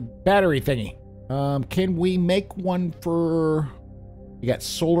 The battery thingy. Can we make one for? You got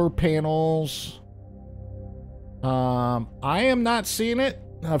solar panels. I am not seeing it.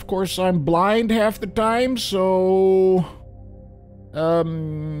 Of course, I'm blind half the time, so.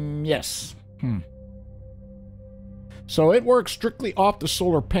 Yes. So it works strictly off the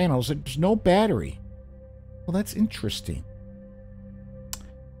solar panels. There's no battery. Well, that's interesting.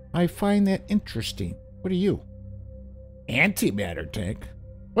 I find that interesting. What are you? Antimatter tank?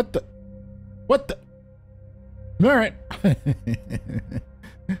 What the? All right. I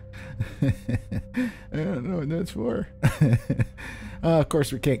don't know what that's for. Of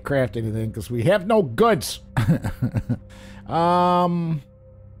course, we can't craft anything because we have no goods.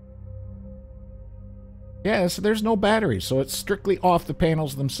 Yeah, so there's no battery, so it's strictly off the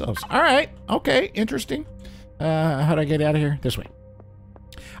panels themselves. All right, okay, interesting. How do I get out of here? This way.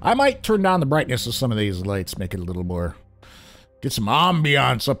 I might turn down the brightness of some of these lights, make it a little more... Get some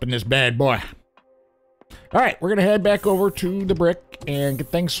ambiance up in this bad boy. All right, we're going to head back over to the brick and get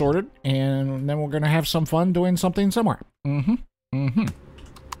things sorted, and then we're going to have some fun doing something somewhere. I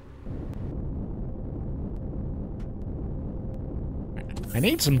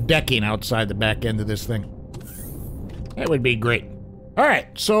need some decking outside the back end of this thing. That would be great. All right,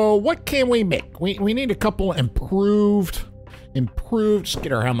 so what can we make? We need a couple improved, just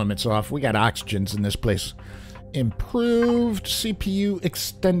get our helmets off. We got oxygens in this place. Improved CPU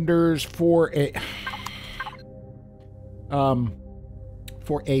extenders for a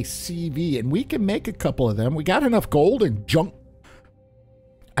CV, and we can make a couple of them. We got enough gold and junk,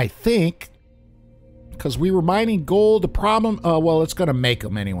 I think, because we were mining gold. The problem, well, it's going to make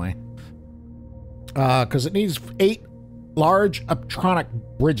them anyway, because it needs 8 large uptronic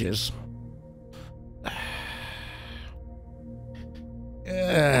bridges.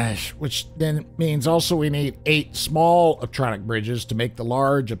 Which then means also we need 8 small uptronic bridges to make the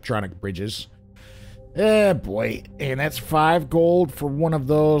large uptronic bridges. Boy, and that's 5 gold for one of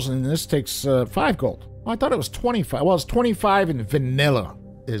those, and this takes 5 gold. Oh, I thought it was 25. Well, it's 25 in vanilla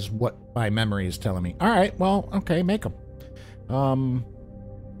is what my memory is telling me. All right, well, okay, make them.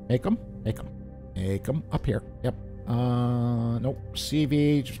 Make them up here. Yep. Nope.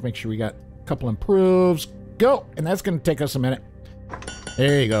 CV. Just make sure we got a couple improves. go. And that's going to take us a minute.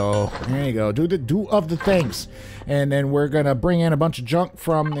 There you go. There you go. Do of the things. And then we're going to bring in a bunch of junk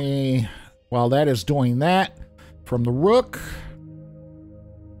from the... While that is doing that, from the Rook.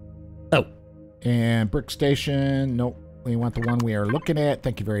 Oh. And Brick Station. Nope. We want the one we are looking at.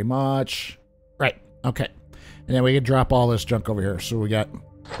 Thank you very much. Right. Okay. And then we can drop all this junk over here. So we got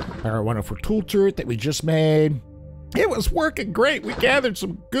our wonderful tool turret that we just made. It was working great. We gathered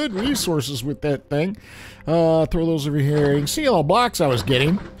some good resources with that thing. Throw those over here. You can see all the blocks I was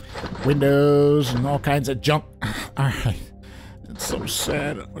getting. Windows and all kinds of junk. All right. It's so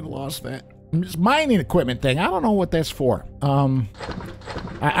sad we lost that. This mining equipment thing, I don't know what that's for.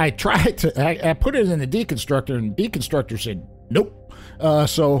 I tried to, I put it in the deconstructor, and the deconstructor said, nope.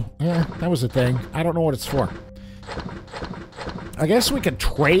 So, yeah, that was the thing. I don't know what it's for. I guess we could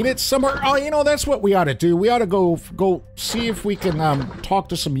trade it somewhere. Oh, you know, that's what we ought to do. We ought to go see if we can talk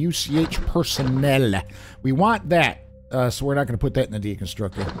to some UCH personnel. We want that. So we're not going to put that in the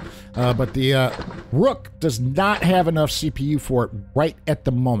deconstructor. But the Rook does not have enough CPU for it right at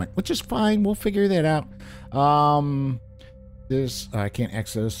the moment, which is fine. We'll figure that out. This, I can't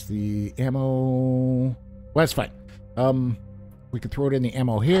access the ammo. Well, that's fine. We can throw it in the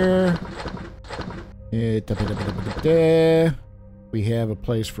ammo here. We have a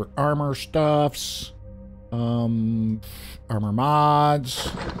place for armor stuffs. Armor mods.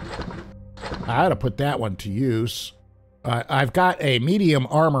 I ought to put that one to use. I've got a medium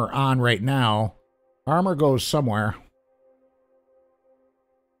armor on right now. Armor goes somewhere.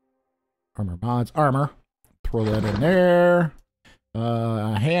 Armor mods, armor. Throw that in there.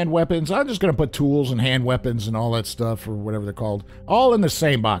 Hand weapons. I'm just going to put tools and hand weapons and all that stuff, or whatever they're called, all in the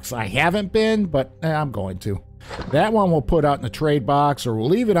same box. I haven't been, but I'm going to. That one we'll put out in the trade box, or we'll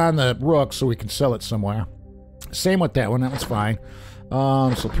leave it on the Rook so we can sell it somewhere. Same with that one. That one's fine.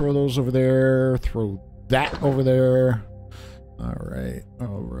 So throw those over there. Throw that over there. All right.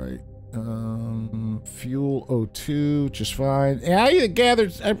 All right. Fuel O2, just fine. Yeah, I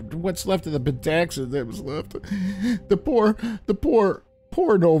gathered what's left of the Pentaxa that was left. The poor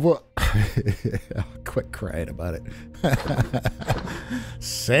Nova. Quit crying about it.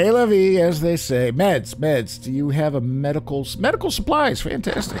 C'est la vie, as they say. Meds. Do you have a medical supplies?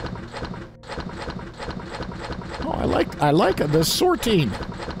 Fantastic. Oh, I like the sorting.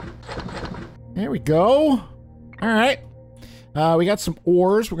 There we go. All right. We got some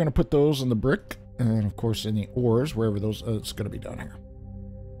ores. We're going to put those in the brick. And, of course, in the ores, wherever those... it's going to be down here.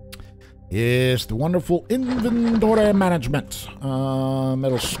 Yes, the wonderful inventory management.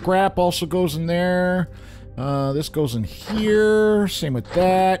 Metal scrap also goes in there. This goes in here. Same with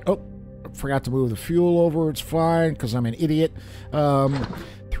that. Oh, forgot to move the fuel over. It's fine, because I'm an idiot.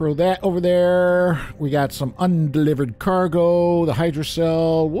 Throw that over there. We got some undelivered cargo. The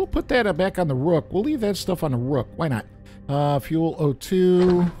hydrocell. We'll put that back on the Rook. We'll leave that stuff on the Rook. Why not? Fuel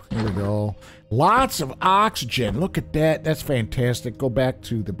O2. Here we go. Lots of oxygen. Look at that. That's fantastic. Go back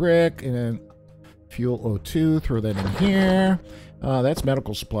to the brick and then fuel O2. Throw that in here. That's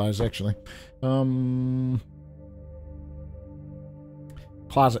medical supplies, actually.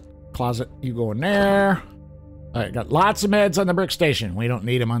 Closet. You go in there. All right, got lots of meds on the brick station. We don't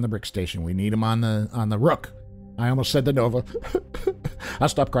need them on the brick station. We need them on the Rook. I almost said the Nova. I'll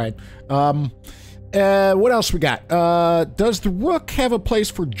stop crying. What else we got? Does the Rook have a place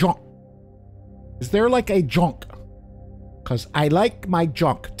for junk? Is there like a junk? Because I like my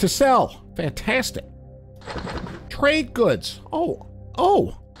junk to sell. Fantastic. Trade goods. Oh.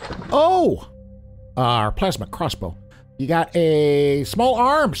 Our plasma crossbow. You got a small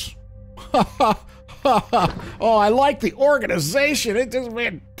arms. Oh, I like the organization. It is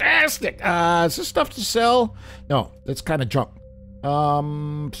fantastic. Is this stuff to sell? No, that's kind of junk.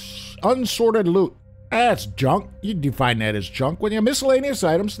 Unsorted loot. That's junk. You define that as junk. When you have miscellaneous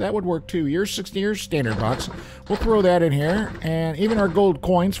items, that would work too. Year 60 years standard box. We'll throw that in here. And even our gold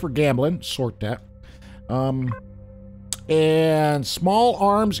coins for gambling. Sort that. And small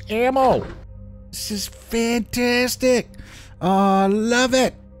arms ammo. This is fantastic. Love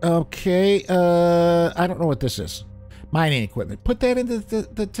it. Okay. I don't know what this is. Mining equipment. Put that into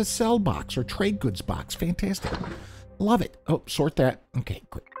the to sell box or trade goods box. Fantastic. Love it. Oh, sort that. Okay,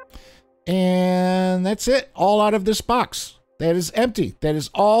 great. And that's it. All out of this box. That is empty. That is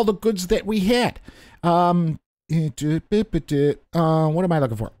all the goods that we had. What am I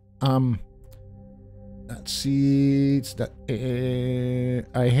looking for? Let's see. It's not,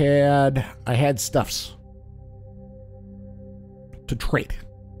 I had stuffs to trade.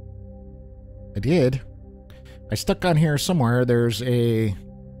 I did. I stuck on here somewhere. There's a...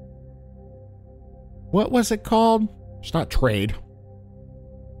 What was it called? It's not trade.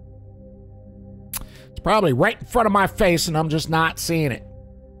 It's probably right in front of my face and I'm just not seeing it.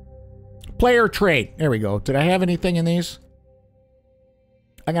 Player trade. There we go. Did I have anything in these?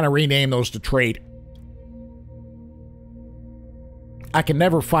 I'm going to rename those to trade. I can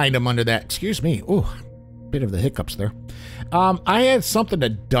never find them under that. Excuse me. Ooh, bit of the hiccups there. I had something to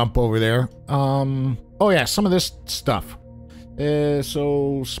dump over there. Oh yeah, some of this stuff.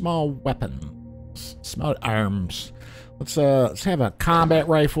 So small weapons, small arms. Let's have a combat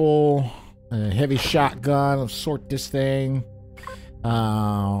rifle, a heavy shotgun. Let's sort this thing.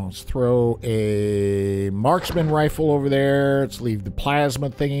 Let's throw a marksman rifle over there. Let's leave the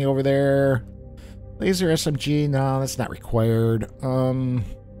plasma thingy over there. Laser SMG, no, that's not required.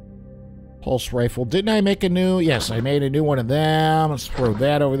 Pulse rifle. Didn't I make a new? Yes, I made a new one of them. Let's throw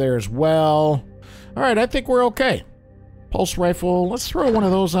that over there as well. All right, I think we're okay. Pulse rifle. Let's throw one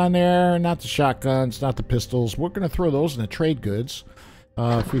of those on there. Not the shotguns, not the pistols. We're going to throw those in the trade goods.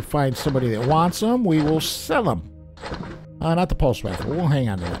 If we find somebody that wants them, we will sell them. Not the pulse rifle. We'll hang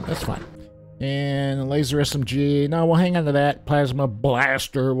on to that. That's fine. And laser SMG. No, we'll hang on to that. Plasma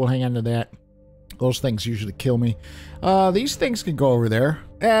blaster. We'll hang on to that. Those things usually kill me. These things can go over there.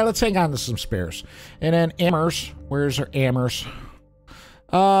 Let's hang on to some spares. And then hammers. Where's our hammers?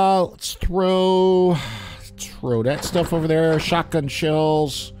 Let's throw that stuff over there. Shotgun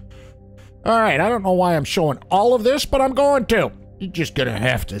shells. All right, I don't know why I'm showing all of this, but I'm going to. You're just gonna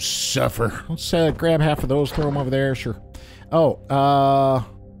have to suffer. Let's grab half of those, throw them over there. Sure. Oh,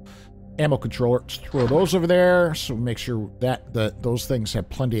 ammo controller. Let's throw those over there. So make sure that those things have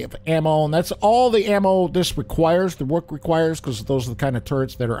plenty of ammo, and that's all the ammo this requires. The work requires, because those are the kind of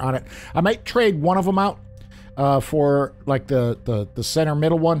turrets that are on it. I might trade one of them out for like the center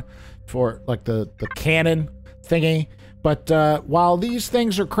middle one for like the cannon thingy. But while these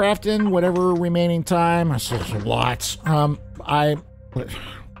things are crafting, whatever remaining time, there's lots. I'm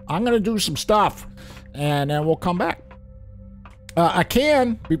gonna do some stuff, and then we'll come back. I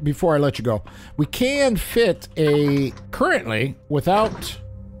can, before I let you go, we can fit currently, without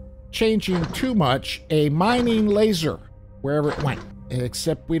changing too much, a mining laser wherever it went.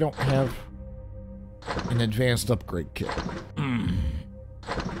 Except we don't have an advanced upgrade kit.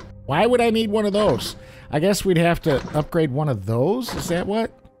 Why would I need one of those? I guess we'd have to upgrade one of those? Is that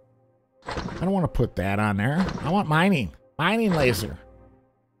what? I don't want to put that on there. I want mining. Mining laser.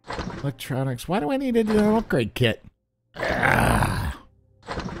 Electronics. Why do I need an upgrade kit?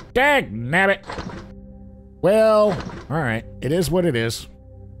 Dagnabbit. Well, alright. It is what it is.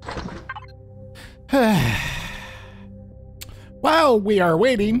 While we are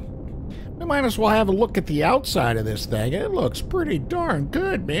waiting, we might as well have a look at the outside of this thing. It looks pretty darn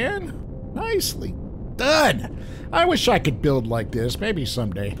good, man. Nicely done. I wish I could build like this. Maybe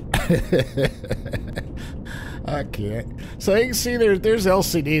someday. I can't. So you can see there's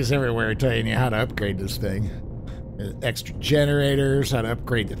LCDs everywhere telling you how to upgrade this thing. Extra generators, how to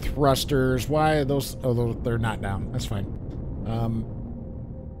upgrade the thrusters. Why are those? Oh, they're not down. That's fine.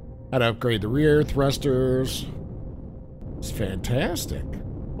 How to upgrade the rear thrusters. It's fantastic.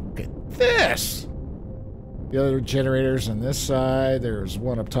 Look at this. The other generators on this side. There's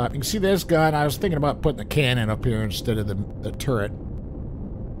one up top. You can see this gun. I was thinking about putting the cannon up here instead of the turret.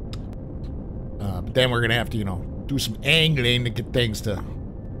 But then we're going to have to, you know, do some angling to get things to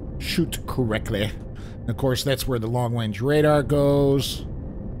shoot correctly. And of course, that's where the long-range radar goes.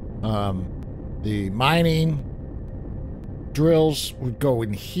 The mining drills would go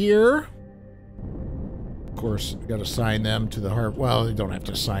in here. Of course, we got to assign them to the harvest. Well, you don't have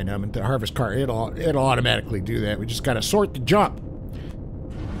to assign them into the harvest cart. It'll automatically do that. We just got to sort the jump.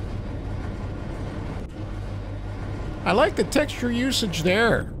 I like the texture usage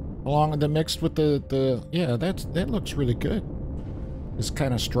there, along with the mixed with the yeah. That looks really good. This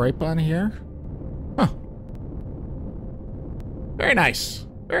kind of stripe on here. Huh. Very nice.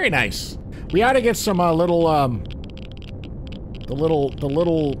 Very nice. We ought to get some the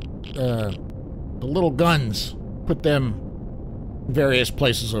little guns. Put them in various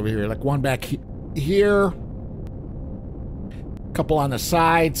places over here. Like one back here. A couple on the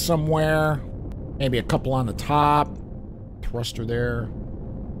side somewhere. Maybe a couple on the top. Thruster there.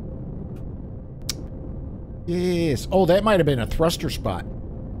 Yes. Oh, that might have been a thruster spot.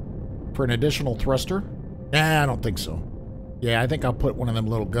 For an additional thruster? Nah, I don't think so. Yeah, I think I'll put one of them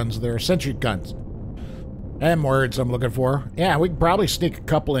little guns there. Sentry guns. Them words I'm looking for. Yeah, we can probably sneak a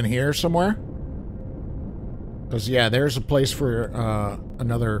couple in here somewhere. Because, yeah, there's a place for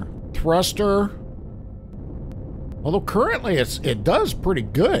another thruster. Although currently it does pretty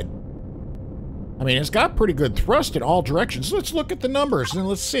good. I mean, it's got pretty good thrust in all directions. Let's look at the numbers and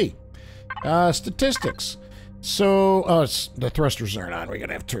let's see. Statistics. So, the thrusters aren't on. We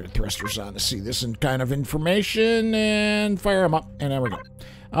gotta have to turn the thrusters on to see this in kind of information and fire them up. And there we go.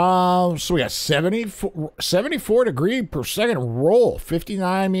 So we got 74 degree per second roll,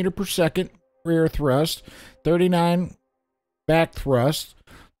 59 meter per second rear thrust, 39 back thrust,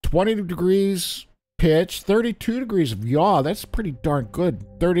 20 degrees pitch, 32 degrees of yaw. That's pretty darn good.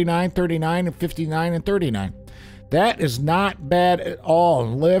 39, 39, and 59, and 39. That is not bad at all.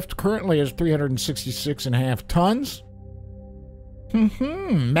 Lift currently is 366.5 tons.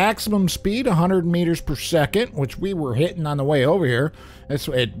 Maximum speed, 100 meters per second, which we were hitting on the way over here.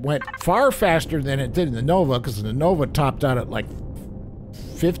 It went far faster than it did in the Nova, because the Nova topped out at like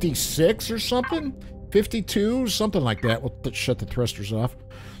 56 or something. 52, something like that. We'll shut the thrusters off.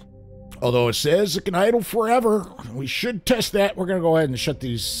 Although it says it can idle forever. We should test that. We're going to go ahead and shut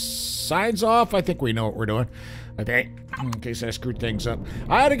these signs off. I think we know what we're doing. Okay, in case I screwed things up.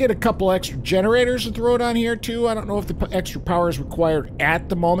 I ought to get a couple extra generators and throw it on here too. I don't know if the extra power is required at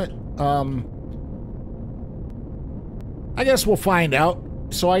the moment. I guess we'll find out.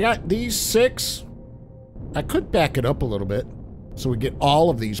 So I got these 6. I could back it up a little bit so we get all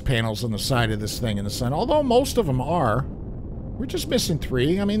of these panels on the side of this thing in the sun. Although most of them are. We're just missing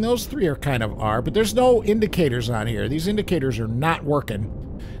 3. I mean, those 3 are kind of are, but there's no indicators on here. These indicators are not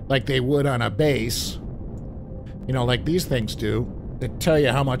working like they would on a base. You know, like these things do. They tell you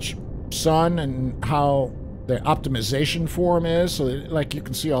how much sun and how the optimization for them is. So, like, you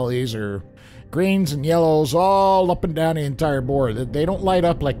can see all these are greens and yellows all up and down the entire board. They don't light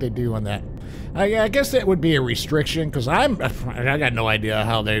up like they do on that. I guess that would be a restriction, because I got no idea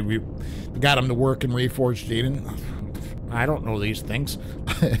how they got them to work in Reforged Eden. I don't know these things.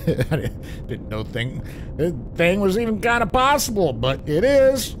 I didn't know the thing was even kind of possible, but it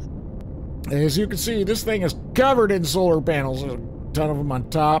is. As you can see, this thing is covered in solar panels. There's a ton of them on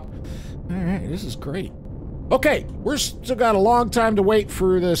top. All right, this is great. Okay, we're still got a long time to wait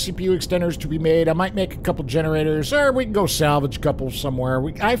for the CPU extenders to be made. I might make a couple generators, or we can go salvage a couple somewhere.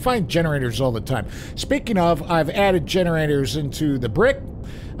 I find generators all the time. Speaking of, I've added generators into the brick.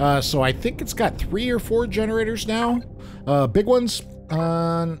 So I think it's got 3 or 4 generators now. Big ones.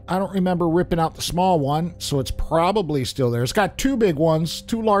 I don't remember ripping out the small one, so it's probably still there. It's got 2 big ones,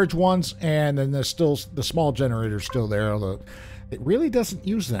 2 large ones, and then there's still the small generator's still there, although it really doesn't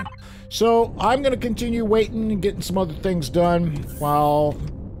use them. So I'm going to continue waiting and getting some other things done while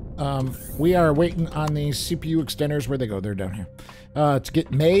we are waiting on these CPU extenders. Where'd they go? They're down here. To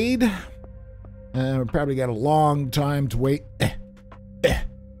get made. We probably got a long time to wait. All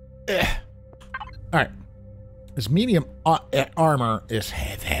right. This medium armor is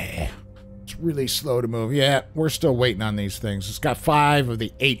heavy. It's really slow to move. Yeah, we're still waiting on these things. It's got 5 of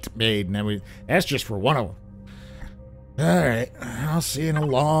the 8 made, and that's just for one of them. All right, I'll see you in a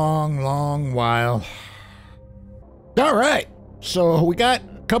long, long while. All right, so we got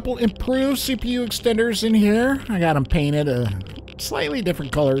a couple improved CPU extenders in here. I got them painted a slightly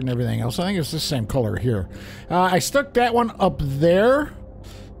different color than everything else. I think it's the same color here. I stuck that one up there.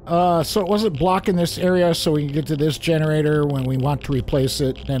 So it wasn't blocking this area, so we can get to this generator when we want to replace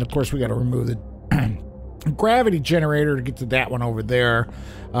it. And of course we got to remove the gravity generator to get to that one over there,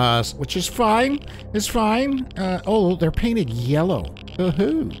 which is fine. It's fine. Oh, they're painted yellow.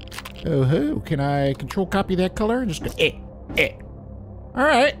 Oh-hoo. Can I control copy that color? Just go, All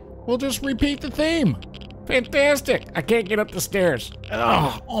right, we'll just repeat the theme. Fantastic. I can't get up the stairs.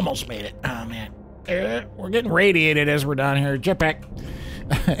 Oh, almost made it. Oh, man. We're getting radiated as we're down here. Jetpack.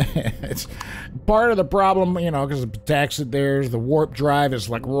 It's part of the problem, you know, because the pentaxid there's the warp drive is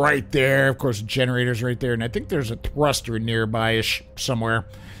like right there. Of course, the generator's right there, and I think there's a thruster nearby-ish somewhere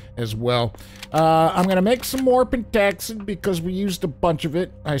as well. I'm gonna make some more pentaxid because we used a bunch of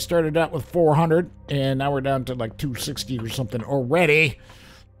it. I started out with 400, and now we're down to like 260 or something already.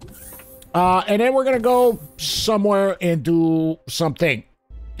 And then we're gonna go somewhere and do something.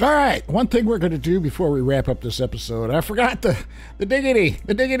 All right, one thing we're going to do before we wrap up this episode. I forgot the diggity.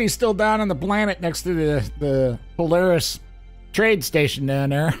 The diggity's still down on the planet next to the Polaris trade station down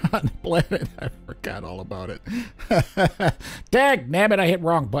there on the planet. I forgot all about it. Dag nabbit, I hit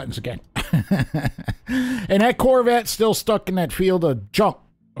wrong buttons again. And that Corvette's still stuck in that field of junk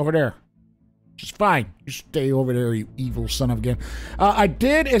over there. Which is fine. You stay over there, you evil son of a gun. I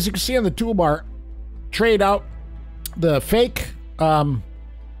did, as you can see on the toolbar, trade out the fake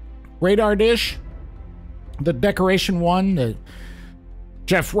radar dish, the decoration one, the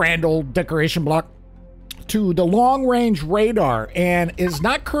Jeff Randall decoration block, to the long-range radar, and is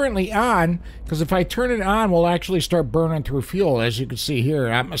not currently on, because if I turn it on, we'll actually start burning through fuel, as you can see here.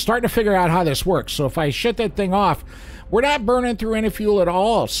 I'm starting to figure out how this works. So if I shut that thing off, we're not burning through any fuel at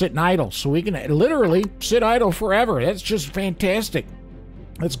all, sitting idle. So we can literally sit idle forever. That's just fantastic.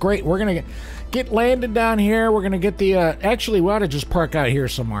 That's great. We're going to get landed down here. We're going to get the... actually, we ought to just park out here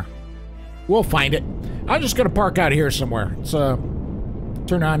somewhere. We'll find it. I'm just going to park out here somewhere. It's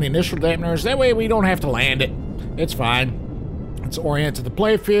turn on the initial dampeners. That way we don't have to land it. It's fine. Let's orient to the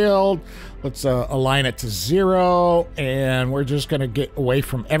playfield. Let's align it to 0. And we're just going to get away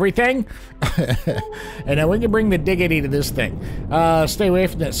from everything. And then we can bring the diggity to this thing. Stay away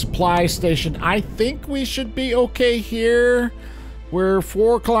from that supply station. I think we should be okay here. We're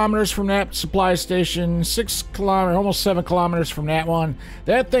 4 kilometers from that supply station, 6 kilometers, almost 7 kilometers from that one.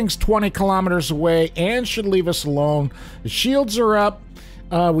 That thing's 20 kilometers away and should leave us alone. The shields are up.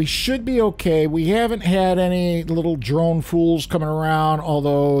 We should be okay. We haven't had any little drone fools coming around,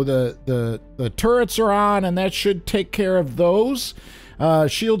 although the turrets are on, and that should take care of those.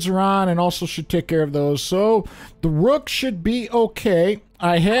 Shields are on and also should take care of those. So the Rook should be okay.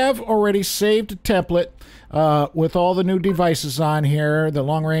 I have already saved a template with all the new devices on here, the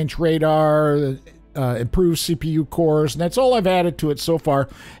long-range radar, the improved CPU cores, and that's all I've added to it so far.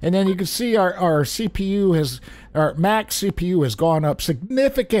 And then you can see our CPU our max CPU has gone up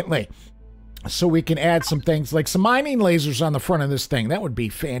significantly. So we can add some things like some mining lasers on the front of this thing. That would be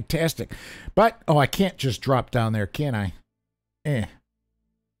fantastic. But, oh, I can't just drop down there, can I? I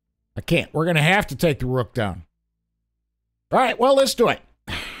can't. We're going to have to take the Rook down. All right, well, let's do it.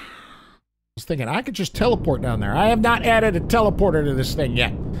 I was thinking I could just teleport down there. I have not added a teleporter to this thing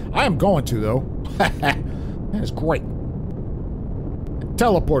yet. I am going to, though. That is great. The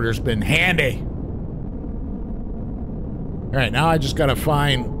teleporter's been handy. All right, now I just got to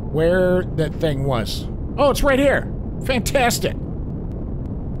find where that thing was. Oh, it's right here. Fantastic.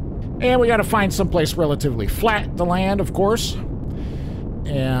 And we got to find someplace relatively flat to land, of course.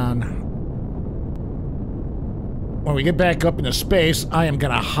 And when we get back up into space, I am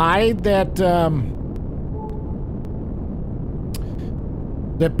going to hide that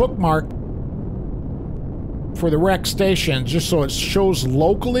that bookmark for the rec station, just so it shows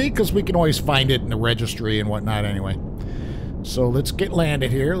locally, because we can always find it in the registry and whatnot anyway. So let's get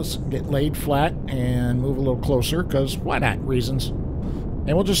landed here. Let's get laid flat and move a little closer, because why not? Reasons.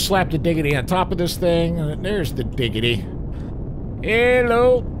 And we'll just slap the diggity on top of this thing. And there's the diggity.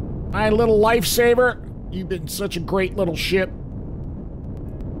 Hello, my little lifesaver. You've been such a great little ship.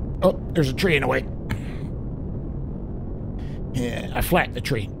 Oh, there's a tree in the way. Yeah, I flattened the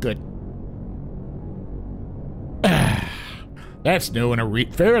tree. Good. That's new in a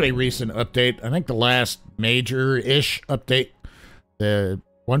fairly recent update. I think the last major-ish update, the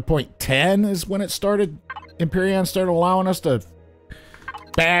 1.10 is when it started. Empyrion started allowing us to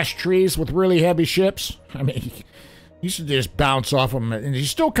bash trees with really heavy ships. I mean, you should just bounce off them, and you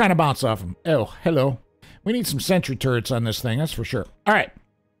still kind of bounce off them. Oh, hello. We need some sentry turrets on this thing, that's for sure. All right.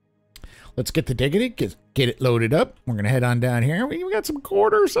 Let's get the diggity, get it loaded up. We're going to head on down here. We got some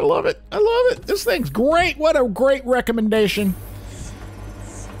quarters. I love it. I love it. This thing's great. What a great recommendation.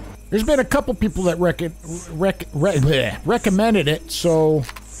 There's been a couple people that recommended it, so...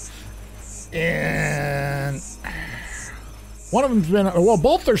 And... one of them's been... Well,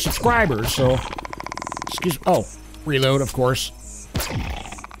 both are subscribers, so... Excuse me. Oh, reload, of course.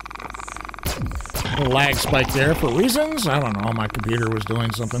 A little lag spike there for reasons. I don't know. My computer was doing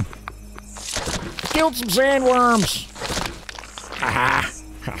something. Killed some sandworms. Ha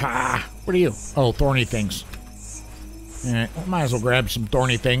ha. What are you? Oh, thorny things. Alright, well, might as well grab some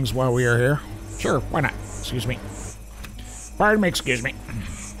thorny things while we are here. Sure, why not? Excuse me. Pardon me, excuse me.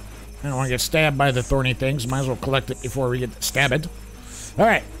 I don't want to get stabbed by the thorny things. Might as well collect it before we get stabbed.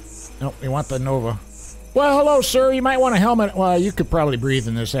 Alright. Nope, we want the Nova. Well, hello, sir. You might want a helmet. Well, you could probably breathe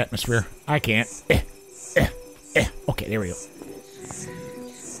in this atmosphere. I can't. Okay, there we go.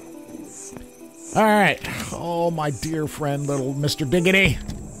 Alright. Oh, my dear friend, little Mr. Diggity.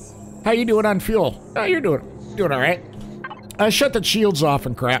 How you doing on fuel? Oh, you're doing alright. I shut the shields off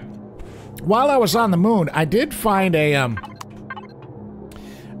and crap. While I was on the moon, I did find a,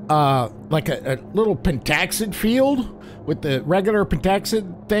 like a little pentaxid field with the regular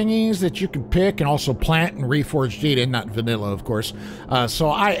pentaxid thingies that you can pick and also plant in Reforged Eden, not vanilla, of course.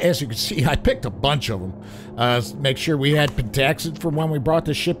 So as you can see, I picked a bunch of them. Make sure we had pentaxid from when we brought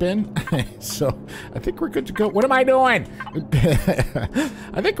the ship in. So I think we're good to go. What am I doing?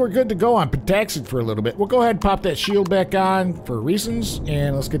 I think we're good to go on pentaxid for a little bit. We'll go ahead and pop that shield back on for reasons,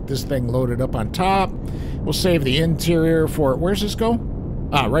 and let's get this thing loaded up on top. We'll save the interior for, where's this go?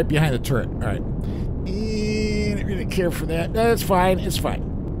 Ah, right behind the turret. All right. care for that. That's fine. It's fine.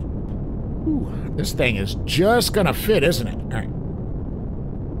 Ooh, this thing is just gonna fit, isn't it? All right.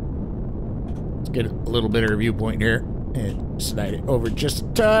 Let's get a little better viewpoint here and slide it over just a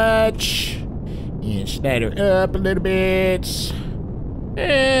touch. And slide her up a little bit.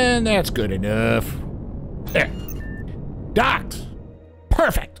 And that's good enough. There. Docked.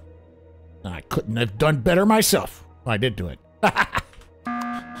 Perfect. I couldn't have done better myself. I did do it.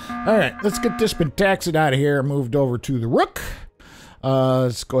 Alright, let's get this pentaxid out of here and moved over to the Rook.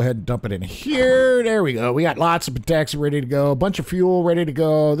 Let's go ahead and dump it in here. There we go. We got lots of pentaxid ready to go. A bunch of fuel ready to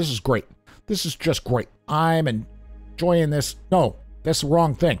go. This is great. This is just great. I'm enjoying this. No, that's the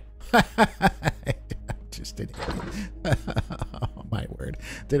wrong thing. Just did it. Oh, my word.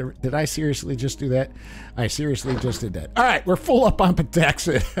 Did I seriously just do that? I seriously just did that. All right, we're full up on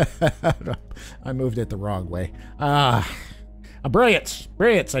pentaxid. I moved it the wrong way. Brilliance,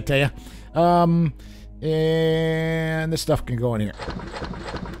 I tell you. And this stuff can go in here.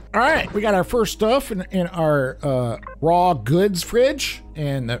 All right, we got our first stuff in our raw goods fridge,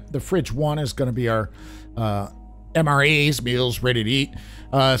 and the fridge one is going to be our MREs, meals ready to eat.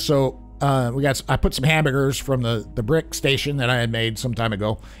 I put some hamburgers from the brick station that I had made some time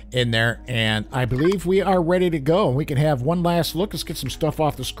ago in there, and I believe we are ready to go. We can have one last look. Let's get some stuff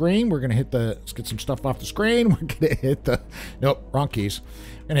off the screen. Let's get some stuff off the screen. We're gonna hit the, nope, wrong keys.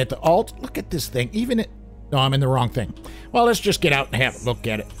 We're gonna hit the Alt. Look at this thing. No, I'm in the wrong thing. Well, let's just get out and have a look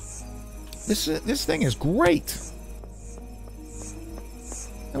at it. This thing is great.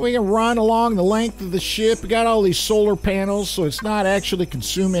 And we can run along the length of the ship. We got all these solar panels, so it's not actually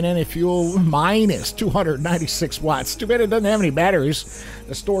consuming any fuel. Minus 296 watts. Too bad it doesn't have any batteries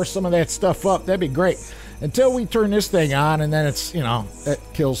to store some of that stuff up. That'd be great. Until we turn this thing on, and then it's, that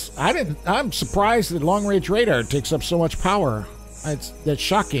kills. I'm surprised that long-range radar takes up so much power. That's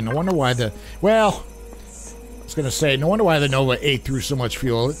shocking. I wonder why I was going to say, no wonder why the Nova ate through so much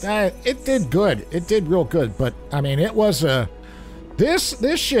fuel. It did good. It did real good, but, I mean, it was a...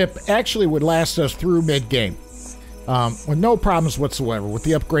 This ship actually would last us through mid-game with no problems whatsoever with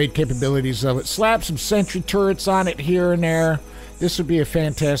the upgrade capabilities of it. Slap some sentry turrets on it here and there. This would be a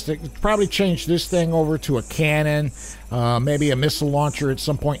fantastic... Probably change this thing over to a cannon, maybe a missile launcher at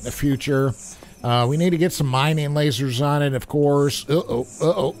some point in the future. We need to get some mining lasers on it, of course.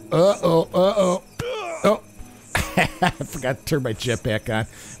 Oh. I forgot to turn my jetpack on.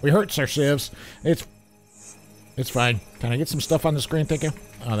 We hurt our civs. It's fine. Can I get some stuff on the screen, thank you?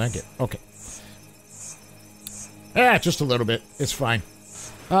 Oh, thank you. Okay. Just a little bit. It's fine.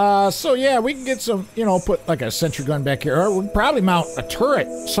 So yeah, we can get some, put like a sentry gun back here. Or we can probably mount a turret,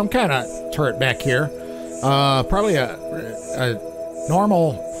 some kind of turret back here. Probably a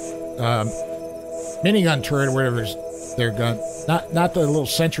normal minigun turret or whatever their gun. Not the little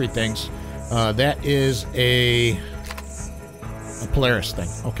sentry things. That is a Playz thing.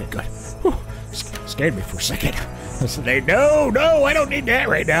 Okay, good. Whew. Scared me for a second. I said, no, I don't need that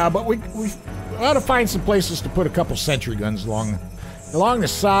right now. But we ought to find some places to put a couple sentry guns along the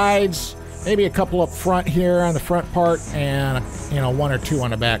sides, maybe a couple up front here on the front part, and one or two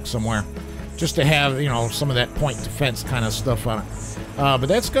on the back somewhere, just to have some of that point defense kind of stuff on it. But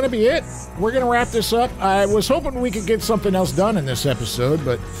that's going to be it. We're going to wrap this up. I was hoping we could get something else done in this episode,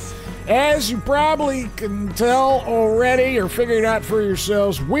 but as you probably can tell already or figured out for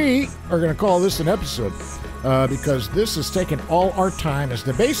yourselves, we are going to call this an episode because this has taken all our time is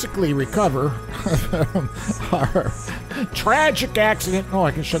to basically recover from our tragic accident. Oh,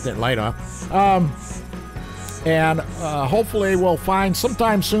 I can shut that light off. And hopefully we'll find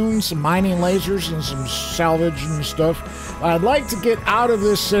sometime soon some mining lasers and some salvage and stuff. I'd like to get out of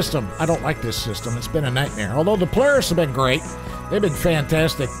this system. I don't like this system. It's been a nightmare. Although the Playz have been great. They've been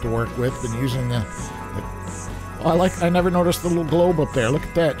fantastic to work with. Been using I never noticed the little globe up there. Look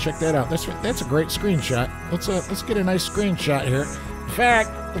at that. Check that out. That's a great screenshot. Let's get a nice screenshot here. In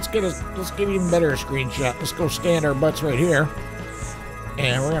fact, let's get an even better screenshot. Let's go stand our butts right here.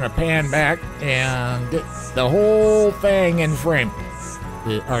 And we're gonna pan back and get the whole thing in frame.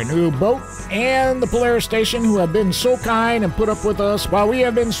 Our new boat and the Playz station, who have been so kind and put up with us while we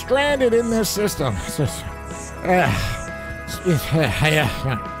have been stranded in this system. And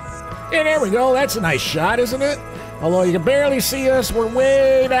there we go. That's a nice shot, isn't it? Although you can barely see us, we're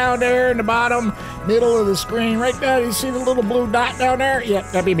way down there in the bottom middle of the screen. Right now, you see the little blue dot down there?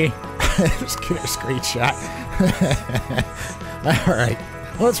 Yep, that'd be me. Just get a screenshot. All right,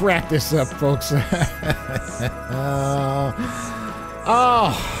 let's wrap this up, folks.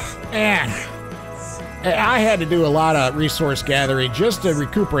 Oh, man. I had to do a lot of resource gathering just to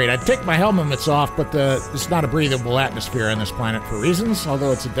recuperate. I'd take my helmets off, but it's not a breathable atmosphere on this planet for reasons,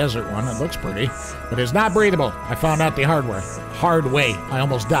 although it's a desert one. It looks pretty, but it's not breathable. I found out the hard way. I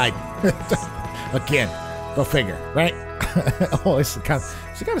almost died. Again, go figure, right? Oh, has he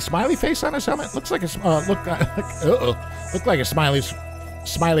got a smiley face on his helmet? Looks like look like a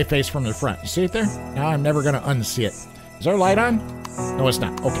smiley face from the front. You see it there? Now I'm never gonna unsee it. Is our light on? No, it's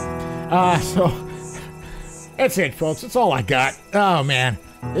not. Okay. So that's it, folks. That's all I got. Oh man,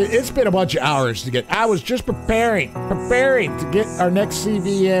 it's been a bunch of hours to get. I was just preparing to get our next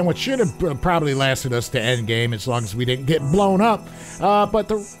CV in, which should have probably lasted us to end game as long as we didn't get blown up. But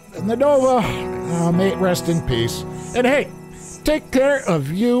the Nova, may it rest in peace. And hey, take care of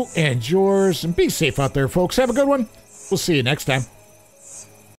you and yours, and be safe out there, folks. Have a good one. We'll see you next time.